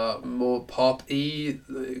more pop-y,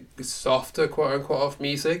 softer quote unquote of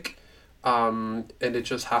music, and it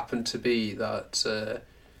just happened to be that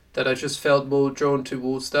I just felt more drawn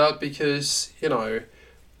towards that because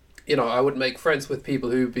I would make friends with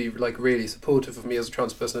people who would be like really supportive of me as a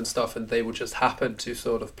trans person and stuff, and they would just happen to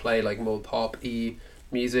sort of play like more pop-y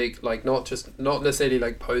music, like not necessarily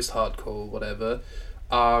like post-hardcore or whatever.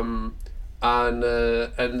 And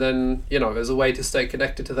then as a way to stay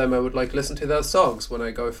connected to them, I would like listen to their songs when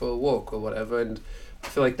I go for a walk or whatever. And I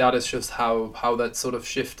feel like that is just how that sort of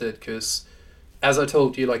shifted, because as I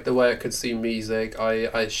told you, like the way I consume music,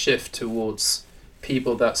 I shift towards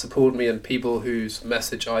people that support me and people whose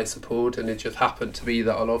message I support, and it just happened to be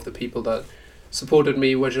that a lot of the people that supported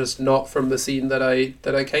me were just not from the scene that I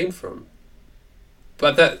came from.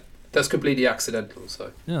 But that's completely accidental.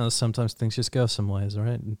 So sometimes things just go some ways,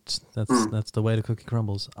 right? That's the way the cookie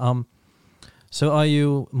crumbles. So are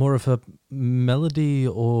you more of a melody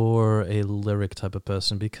or a lyric type of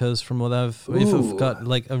person? Because from what we've got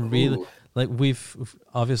like a really like we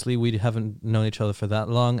haven't known each other for that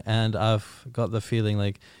long, and I've got the feeling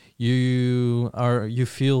like you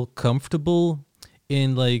feel comfortable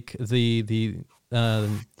in like the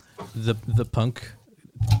punk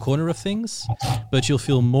corner of things, but you'll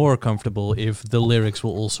feel more comfortable if the lyrics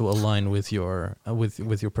will also align with your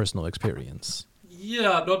with your personal experience.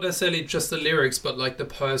 Yeah, not necessarily just the lyrics, but like the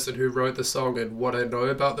person who wrote the song and what I know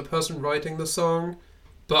about the person writing the song.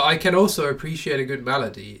 But I can also appreciate a good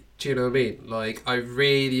melody. Do you know what I mean? Like, I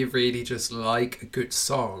really, really just like a good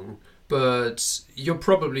song. But you're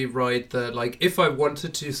probably right that, like, if I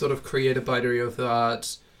wanted to sort of create a binary of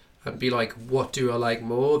that and be like, what do I like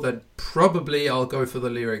more, then probably I'll go for the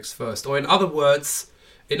lyrics first. Or in other words,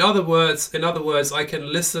 I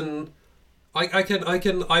can listen.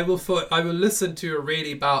 I will listen to a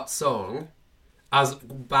really bad song, as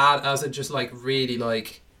bad as it just like really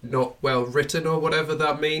like not well written or whatever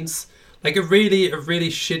that means. Like a really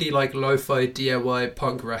shitty like lo-fi DIY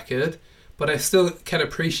punk record, but I still can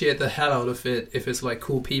appreciate the hell out of it if it's like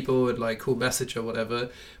cool people and like cool message or whatever.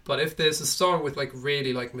 But if there's a song with like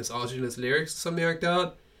really like misogynist lyrics or something like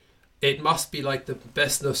that, it must be like the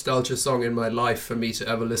best nostalgia song in my life for me to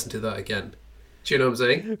ever listen to that again. Do you know what I'm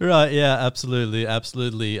saying? Right, yeah,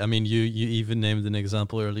 absolutely. I mean, you even named an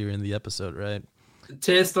example earlier in the episode, right?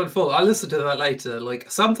 Tears Don't Fall. I'll listen to that later. Like,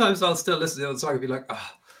 sometimes I'll still listen to the song and be like,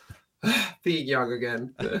 being young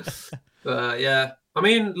again. But yeah. I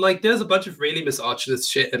mean, like, there's a bunch of really misogynist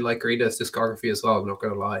shit in, like, Green Day's discography as well, I'm not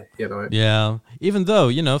gonna lie, Yeah, even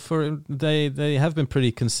though, for they have been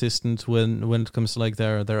pretty consistent when it comes to, like,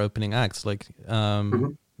 their opening acts, like,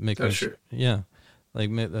 That's true. Yeah. Like,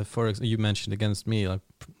 for example, you mentioned Against Me, like,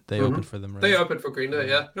 they opened for them, right? They opened for Green Day,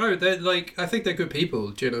 yeah. No, they're, like, I think they're good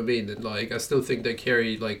people, do you know what I mean? And, like, I still think they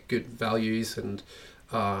carry, like, good values and,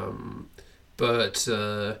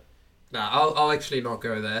 I'll actually not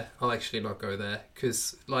go there.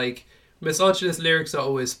 Because, like, misogynist lyrics are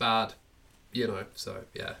always bad, so,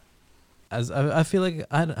 yeah. As I feel like,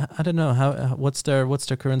 I don't know, what's their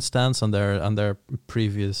current stance on their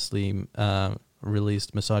previously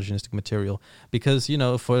released misogynistic material. Because, you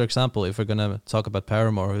know, for example, if we're going to talk about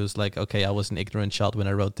Paramore, who's like, okay, I was an ignorant child when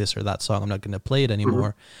I wrote this or that song, I'm not going to play it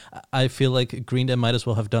anymore. I feel like Green Day might as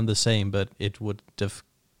well have done the same, but it would have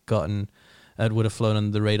flown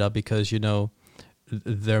on the radar because, you know,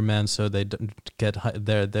 they're men, so they don't get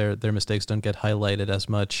their mistakes don't get highlighted as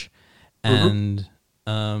much, and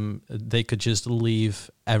they could just leave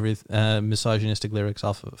every misogynistic lyrics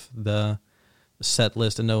off of the set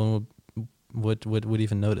list, and no one would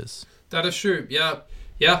even notice. That is true. Yeah.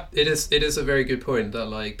 It is a very good point that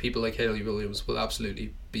like people like Hayley Williams will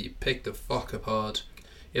absolutely be picked the fuck apart.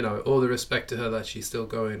 You know, all the respect to her that she's still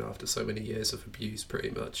going after so many years of abuse,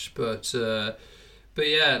 pretty much. But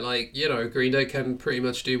yeah, like, you know, Green Day can pretty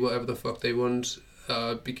much do whatever the fuck they want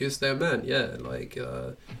because they're men. Yeah, like,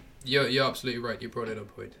 you're absolutely right. You brought it on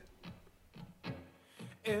point.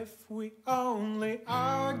 If we only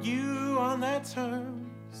argue on their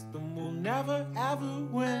terms, then we'll never ever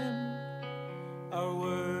win. Our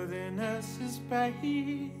worthiness is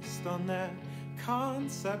based on their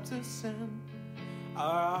concept of sin.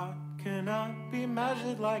 Our art cannot be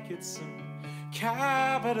measured like it's some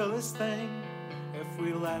capitalist thing. If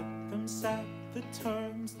we let them set the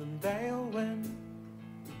terms, then they'll win.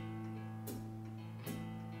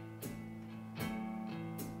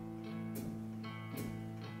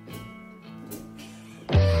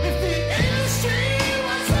 If the industry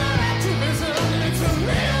wants our activism, it's a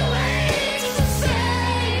little late to say.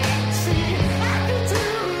 See, I could do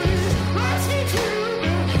this, watch me too.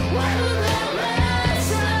 Whether that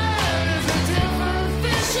lesson is a different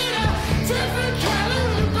fish in a different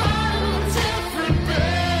caliber bottle, different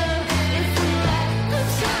bed. If we let them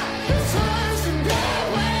set the terms, then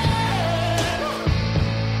they'll win.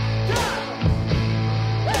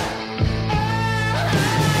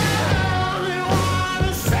 They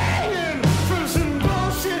wanna sing from some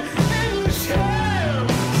bullshit English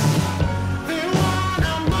hymns. They want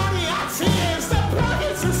our money, our tears, their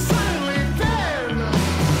pockets are suddenly thin.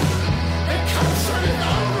 It comes running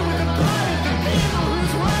over with the blood of the people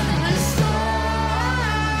whose work they stole.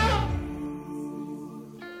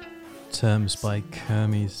 Terms by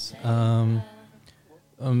Kermes.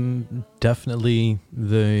 Definitely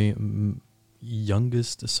the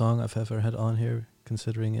youngest song I've ever had on here,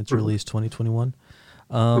 considering it's released 2021.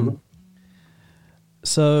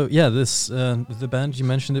 So yeah, this the band, you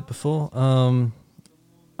mentioned it before. On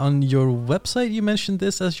your website, you mentioned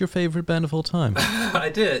this as your favorite band of all time.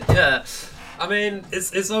 I did, yeah. I mean,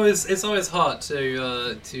 it's always hard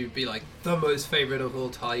to be like the most favorite of all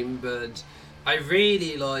time, but I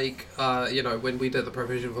really like you know, when we did the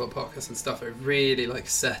Provision for podcast and stuff, I really like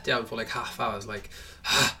sat down for like half hours, like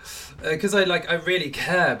because I really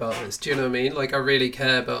care about this. Do you know what I mean? Like I really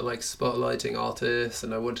care about like spotlighting artists,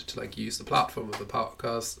 and I wanted to like use the platform of the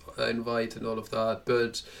podcast invite and all of that.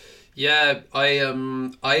 But yeah, I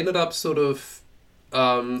ended up sort of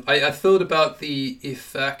I thought about the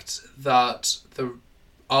effect that the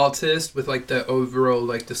artist with like their overall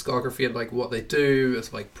like discography and like what they do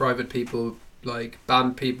as like private people, like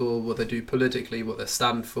band people, what they do politically, what they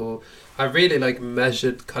stand for. I really like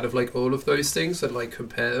measured kind of like all of those things and like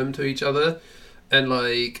compare them to each other. And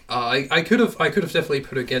like I could have definitely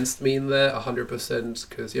put Against Me in there 100%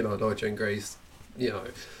 because, you know, Laura Jane Grace, you know,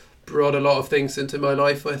 brought a lot of things into my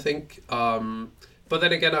life, I think. But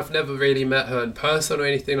then again, I've never really met her in person or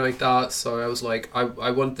anything like that. So I was like,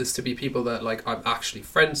 I want this to be people that like I'm actually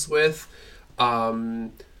friends with.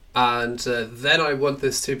 And then I want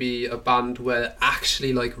this to be a band where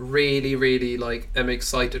actually like really, really like am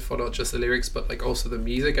excited for not just the lyrics, but like also the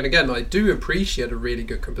music. And again, I do appreciate a really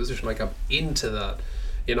good composition. Like I'm into that.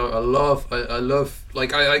 You know, I love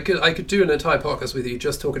like I could do an entire podcast with you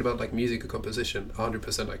just talking about like music and composition.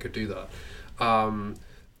 100% I could do that.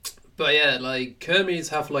 But yeah, like Kermes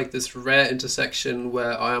have like this rare intersection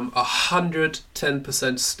where I am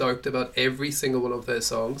 110% stoked about every single one of their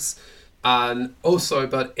songs, and also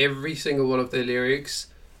about every single one of their lyrics.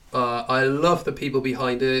 I love the people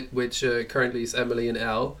behind it, which currently is Emily and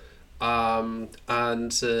Elle, and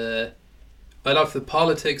I love the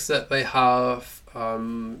politics that they have.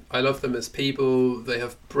 I love them as people. They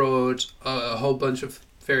have brought a whole bunch of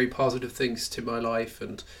very positive things to my life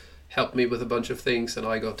and helped me with a bunch of things, and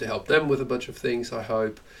I got to help them with a bunch of things, I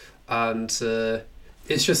hope. And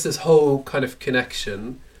it's just this whole kind of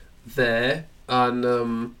connection there,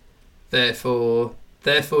 and therefore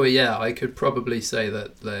yeah, I could probably say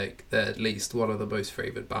that like they're at least one of the most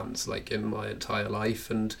favorite bands like in my entire life.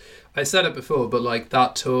 And I said it before, but like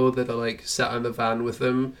that tour that I like sat in the van with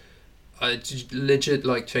them, it legit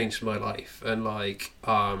like changed my life. And like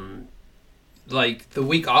the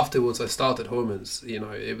week afterwards I started hormones. You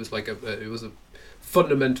know, it was like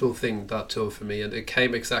fundamental thing, that tour for me, and it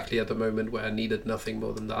came exactly at the moment where I needed nothing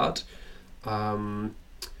more than that.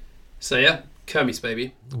 So yeah, Kermis,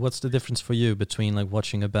 baby. What's the difference for you between like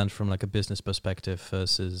watching a band from like a business perspective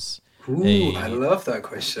versus Ooh, I love that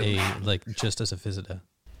question. like just as a visitor?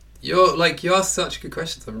 You ask such good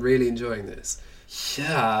questions. I'm really enjoying this.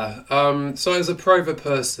 Yeah. So as a private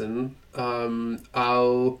person,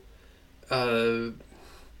 I'll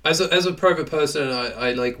as a private person,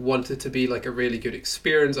 I like want it to be like a really good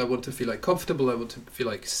experience. I want to feel like comfortable. I want to feel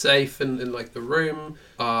like safe in like the room.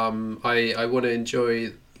 I want to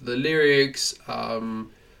enjoy the lyrics.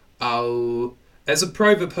 As a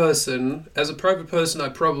private person, I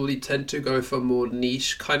probably tend to go for more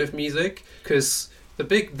niche kind of music, because the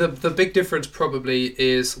big difference probably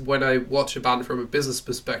is when I watch a band from a business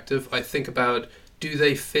perspective, I think about, do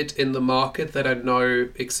they fit in the market that I know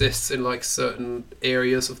exists in like certain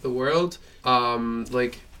areas of the world,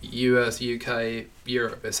 like US, UK,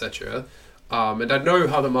 Europe, etc. And I know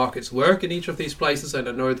how the markets work in each of these places, and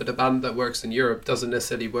I know that a band that works in Europe doesn't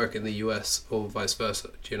necessarily work in the US or vice versa.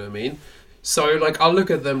 Do you know what I mean? So like I'll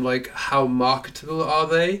look at them like, how marketable are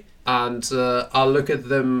they? And I'll look at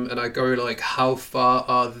them and I go like, how far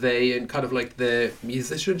are they in kind of like their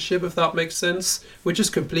musicianship, if that makes sense, which is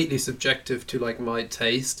completely subjective to like my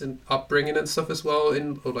taste and upbringing and stuff as well,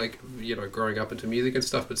 or like, you know, growing up into music and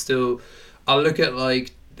stuff. But still, I'll look at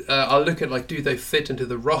like, do they fit into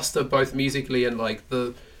the roster both musically and like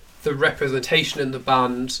the representation in the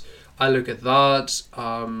band. I look at that,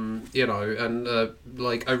 you know, and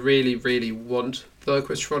like I really, really want the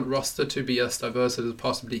Orchestra Front roster to be as diverse as it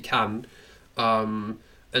possibly can. And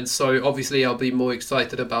so obviously I'll be more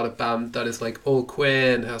excited about a band that is like all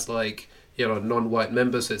queer and has like, you know, non-white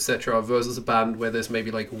members, etc., versus a band where there's maybe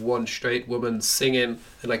like one straight woman singing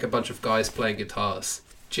and like a bunch of guys playing guitars.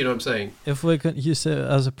 Do you know what I'm saying? If you say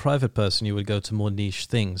as a private person, you would go to more niche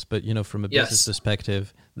things, but you know, from a business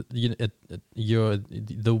perspective, the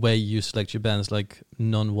way you select your bands, like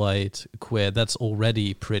non-white, queer, that's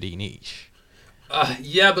already pretty niche.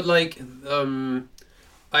 Yeah, but like,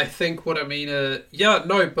 I think what I mean,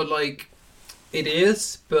 but like, it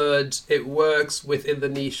is, but it works within the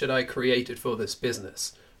niche that I created for this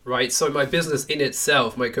business, right? So my business in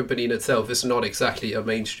itself, my company in itself, is not exactly a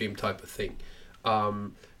mainstream type of thing.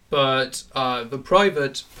 But the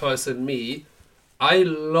private person, me, I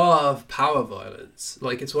love power violence.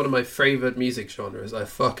 Like, it's one of my favorite music genres. I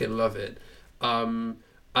fucking love it.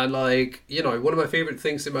 And like, you know, one of my favorite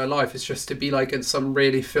things in my life is just to be like in some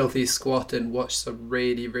really filthy squat and watch some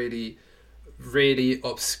really, really, really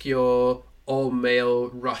obscure all-male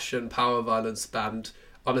Russian power violence band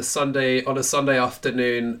on a Sunday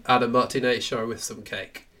afternoon at a matinee show with some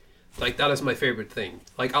cake. Like, that is my favorite thing.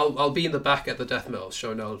 Like, I'll be in the back at the death metal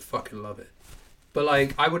show and I'll fucking love it. But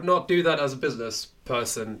like, I would not do that as a business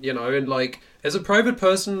person, you know, and like, as a private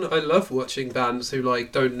person, I love watching bands who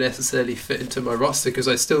like don't necessarily fit into my roster, because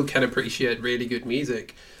I still can appreciate really good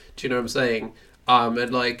music. Do you know what I'm saying?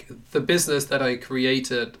 And like, the business that I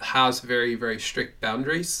created has very, very strict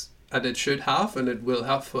boundaries, and it should have, and it will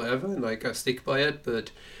have forever, and like, I stick by it.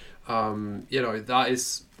 But you know, that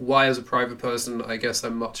is why as a private person, I guess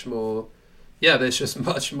I'm much more, there's just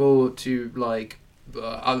much more to like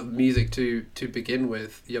music to begin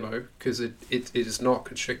with, you know, because it is not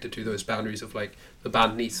constricted to those boundaries of like, the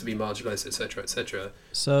band needs to be marginalized, etc., etc.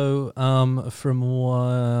 So from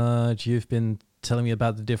what you've been telling me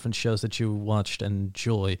about the different shows that you watched and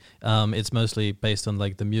enjoy, it's mostly based on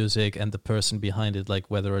like the music and the person behind it, like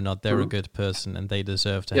whether or not they're a good person and they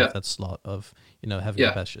deserve to have that slot of, you know, having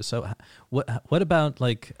the best show. So what about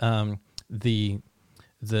like the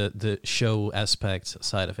show aspect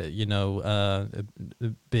side of it, you know,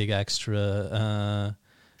 big extra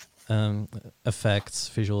effects,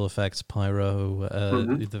 visual effects, pyro,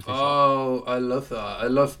 Oh, I love that. I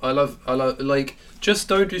love like, just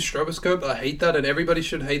don't do stroboscope. I hate that, and everybody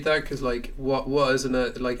should hate that, because like, what is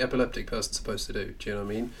an like epileptic person supposed to do? Do you know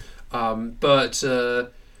what I mean? But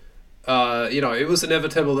you know, it was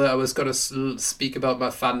inevitable that I was going to speak about my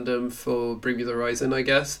fandom for Bring Me the Horizon, I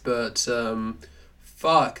guess, but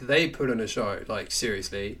fuck, they put on a show, like,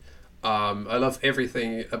 seriously. I love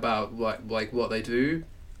everything about like what they do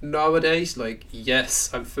nowadays. Like, yes,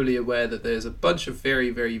 I'm fully aware that there's a bunch of very,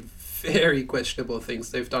 very, very questionable things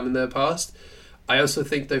they've done in their past. I also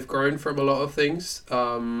think they've grown from a lot of things,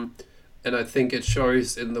 and I think it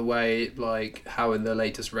shows in the way, like, how in their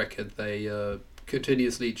latest record they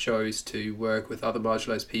continuously chose to work with other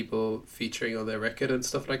marginalized people featuring on their record and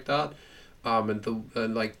stuff like that.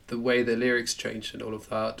 And like the way the lyrics changed and all of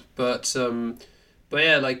that. But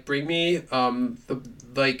yeah, like, Bring Me,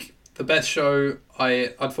 the best show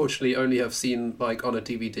I unfortunately only have seen like on a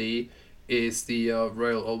DVD is the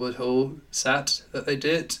Royal Albert Hall set that they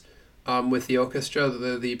did with the orchestra,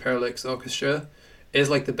 the Parallax Orchestra. Is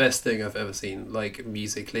like the best thing I've ever seen, like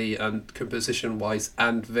musically and composition wise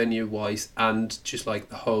and venue wise, and just like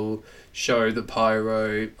the whole show, the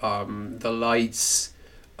pyro, the lights,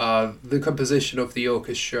 the composition of the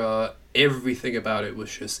orchestra, everything about it was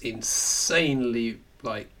just insanely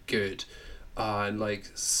like good, and like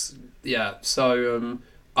yeah. So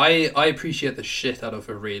I appreciate the shit out of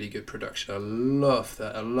a really good production. I love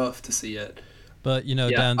that. I love to see it. But, you know,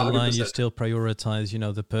 Yeah, down the line, you 100%. still prioritize, you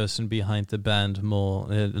know, the person behind the band more.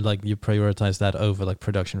 Like, you prioritize that over, like,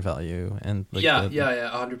 production value. And like, Yeah,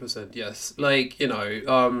 100%. Yes, like, you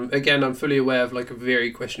know, again, I'm fully aware of like very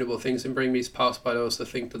questionable things in Bring Me's past, but I also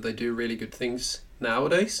think that they do really good things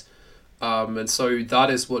nowadays. And so that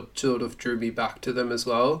is what sort of drew me back to them as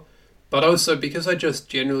well. But also because I just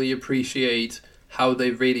generally appreciate how they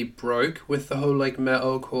really broke with the whole like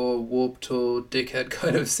metalcore, Warped Tour, dickhead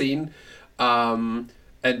kind of scene. And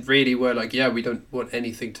really were like, yeah, we don't want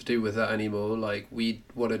anything to do with that anymore. Like, we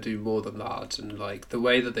want to do more than that. And like the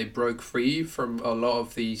way that they broke free from a lot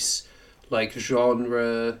of these like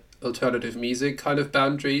genre alternative music kind of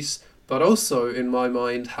boundaries, but also in my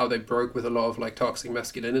mind how they broke with a lot of like toxic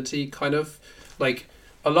masculinity kind of like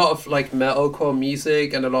a lot of like metalcore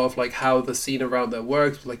music, and a lot of like how the scene around that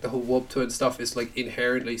works, like the whole Warped Tour and stuff is like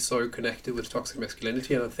inherently so connected with toxic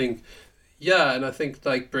masculinity. And I think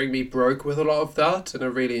like Bring Me broke with a lot of that, and I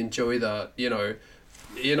really enjoy that. You know,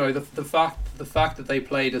 the fact that they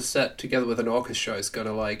played a set together with an orchestra is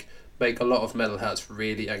gonna like make a lot of metalheads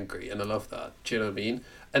really angry, and I love that. Do you know what I mean?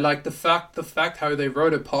 And like the fact how they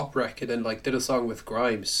wrote a pop record and like did a song with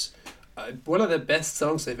Grimes, one of the best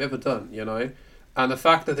songs they've ever done. You know, and the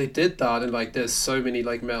fact that they did that, and like there's so many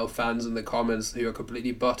like metal fans in the comments who are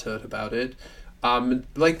completely butthurt about it.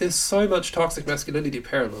 Like there's so much toxic masculinity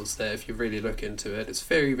parallels there if you really look into it. It's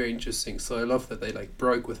very, very interesting. So I love that they like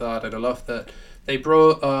broke with that, and I love that they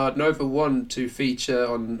brought Nova One to feature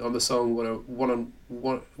on the song one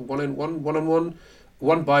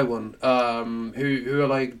by one. Who are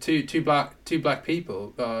like two black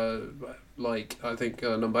people, like I think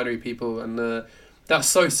non-binary people, and that's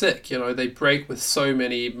so sick. You know, they break with so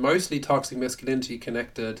many mostly toxic masculinity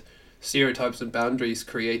connected stereotypes and boundaries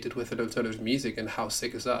created within alternative music, and how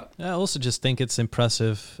sick is that? I also just think it's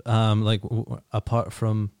impressive, like apart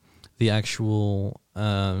from the actual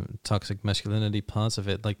toxic masculinity parts of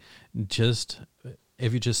it, like just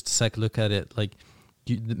if you just look at it, like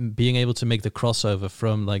being able to make the crossover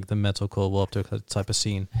from like the metalcore Warped Tour type of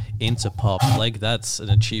scene into pop, like that's an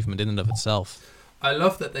achievement in and of itself. I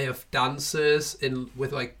love that they have dancers in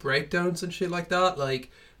with like breakdowns and shit like that, like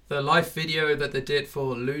the live video that they did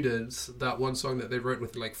for Ludens, that one song that they wrote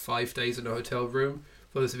with like 5 days in a hotel room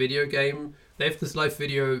for this video game. They have this live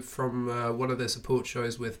video from one of their support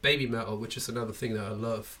shows with Baby Metal, which is another thing that I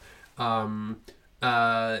love.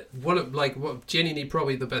 Genuinely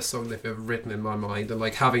probably the best song they've ever written in my mind, and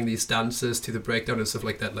like having these dances to the breakdown and stuff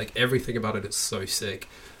like that, like everything about it is so sick.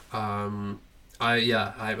 I'm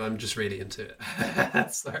just really into it.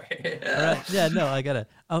 Sorry. Yeah, no, I get it.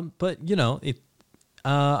 But you know,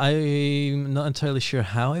 I'm not entirely sure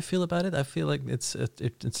how I feel about it. I feel like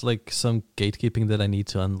it's like some gatekeeping that I need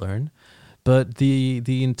to unlearn. But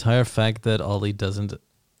the entire fact that Ollie doesn't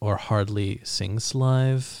or hardly sings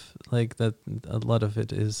live, like that, a lot of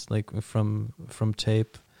it is like from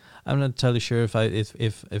tape. I'm not entirely sure if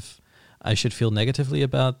I should feel negatively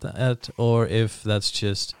about that, or if that's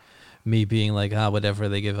just me being like, whatever,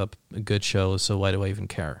 they give up a good show, so why do I even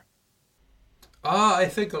care? I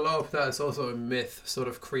think a lot of that is also a myth sort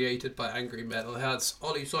of created by angry metalheads.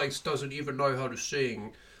 Ollie Sykes doesn't even know how to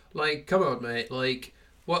sing. Like, come on, mate. Like,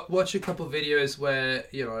 watch a couple videos where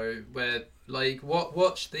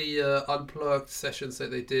watch the unplugged sessions that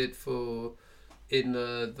they did in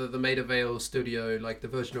the Maida Vale studio, like the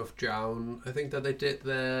version of Drown, I think that they did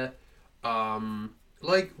there.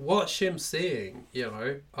 Like, watch him sing,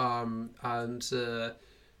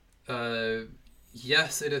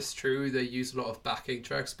 yes, it is true they use a lot of backing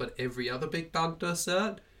tracks, but every other big band does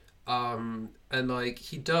that. And like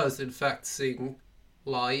he does in fact sing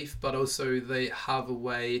live, but also they have a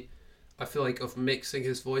way, I feel like, of mixing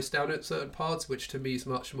his voice down at certain parts, which to me is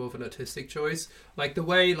much more of an artistic choice. Like the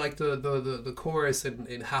way, like the chorus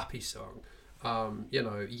in Happy Song,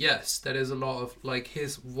 yes, there is a lot of like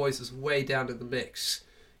his voice is way down in the mix.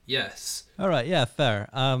 Yes. All right. Yeah. Fair.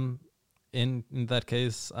 In that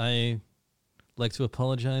case, I like to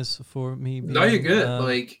apologize for me being, no, you're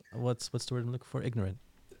good. What's the word I'm looking for? Ignorant.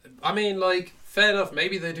 I mean, like, fair enough.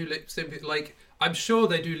 Maybe they do lip sync. Like, I'm sure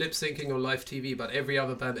they do lip syncing on live TV, but every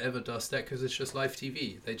other band ever does that because it's just live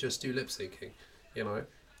TV. They just do lip syncing, you know.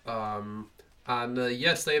 And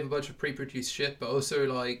yes, they have a bunch of pre-produced shit, but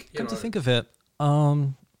also like Come to think of it,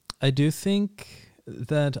 I do think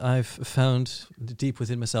that I've found deep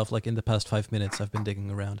within myself, like in the past 5 minutes, I've been digging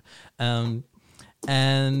around,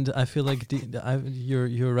 and I feel like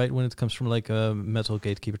you're right when it comes from like a metal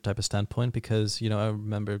gatekeeper type of standpoint, because I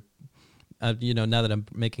remember, now that I'm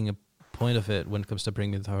making a point of it when it comes to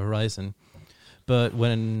Bring Me the Horizon. But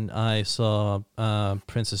when I saw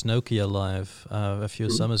Princess Nokia live a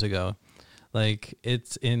few summers ago, like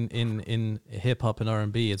it's in hip hop and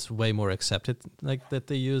R&B, it's way more accepted like that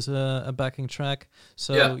they use a backing track.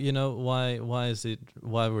 So why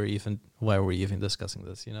we're even discussing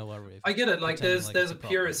this? Why we're even I get it. Like there's it's a problem.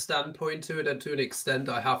 purist standpoint to it, and to an extent,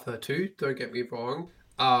 I have that too. Don't get me wrong.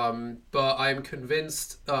 But I'm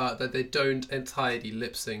convinced that they don't entirely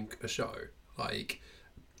lip sync a show. Like,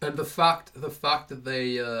 and the fact that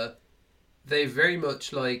they very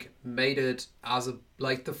much like made it as a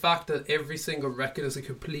like the fact that every single record is a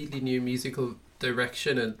completely new musical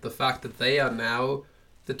direction, and the fact that they are now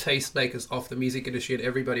the tastemakers of the music industry and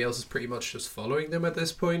everybody else is pretty much just following them at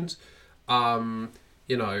this point.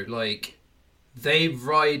 Like they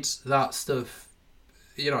write that stuff,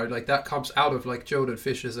 like that comes out of like Jordan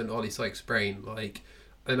Fisher's and Ollie Sykes' brain, like,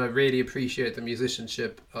 and I really appreciate the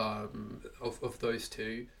musicianship of those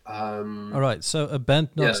two. All right, so a band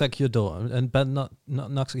knocks at your door, and band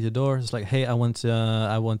knocks at your door. It's like, hey, I want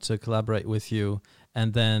to collaborate with you,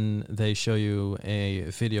 and then they show you a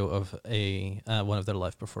video of one of their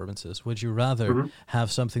live performances. Would you rather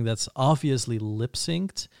have something that's obviously lip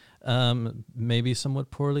synced, maybe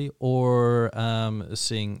somewhat poorly, or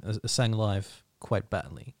sang live quite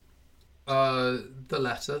badly? The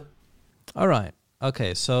latter. All right.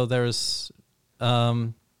 Okay, so there's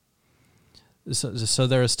so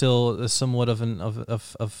there is still somewhat of an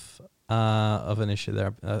issue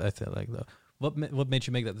there. I feel like though. What made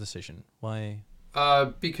you make that decision? Why?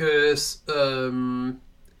 Because I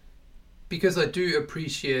do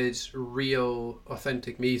appreciate real,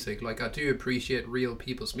 authentic music. Like I do appreciate real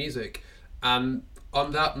people's music, and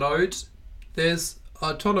on that note, there's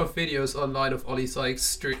a ton of videos online of Ollie Sykes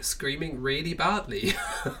screaming really badly.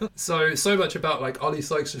 so much about like Ollie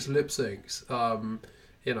Sykes just lip syncs,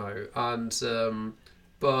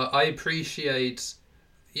 but I appreciate,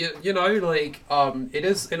 it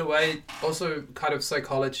is in a way also kind of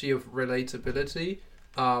psychology of relatability.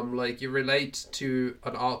 Like you relate to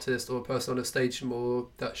an artist or a person on a stage more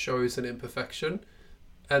that shows an imperfection,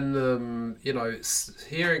 and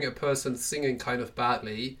hearing a person singing kind of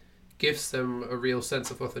badly gives them a real sense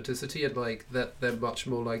of authenticity and like that they're much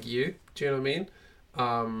more like you. Do you know what I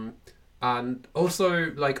mean? And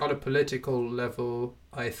also like on a political level,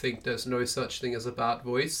 I think there's no such thing as a bad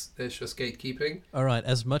voice. There's just gatekeeping. All right.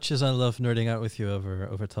 As much as I love nerding out with you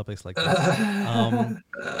over topics like this,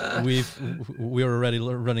 we're already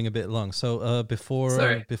running a bit long. So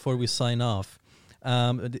before we sign off,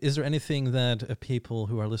 is there anything that people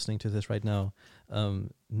who are listening to this right now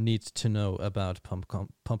need to know about Pom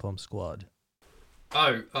Pom Squad?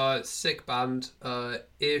 Sick band.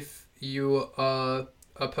 If you are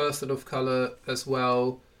a person of color as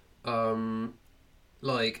well,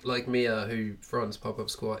 like Mia, who runs Pom Pom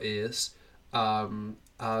Squad, is, and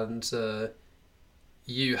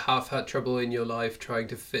you have had trouble in your life trying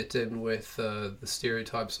to fit in with the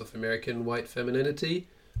stereotypes of American white femininity,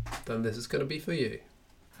 then this is going to be for you.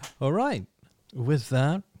 All right. With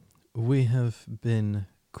that, we have been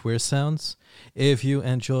Queer Sounds. If you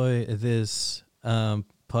enjoy this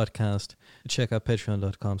podcast, check out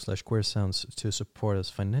patreon.com/queersounds to support us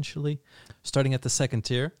financially. Starting at the second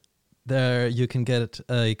tier, there you can get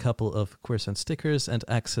a couple of Queer Sounds stickers and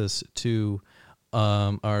access to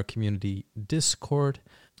our community Discord.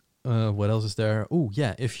 What else is there? Oh,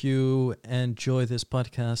 yeah. If you enjoy this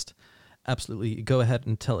podcast, absolutely go ahead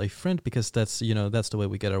and tell a friend, because that's the way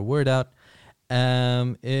we get our word out.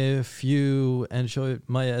 If you enjoy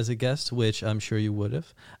Maya as a guest, which I'm sure you would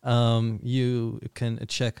have, you can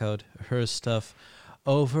check out her stuff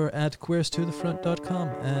over at queerstothefront.com,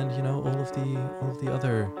 and all of the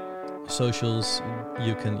other socials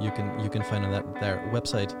you can find on their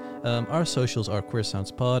website. Our socials are Queer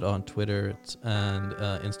Sounds Pod on Twitter and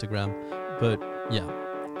Instagram. But yeah,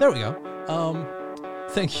 there we go.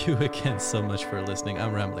 Thank you again so much for listening.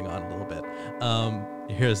 I'm rambling on a little bit.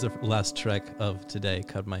 Here's the last track of today,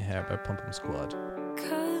 Cut My Hair by Pom Pom Squad.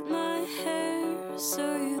 Cut my hair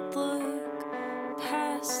so you'd look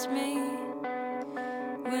past me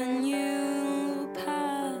when you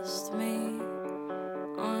passed me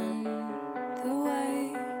on the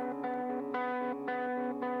way.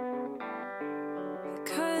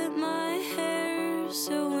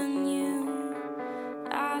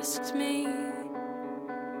 asked me,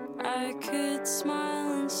 I could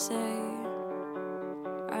smile and say,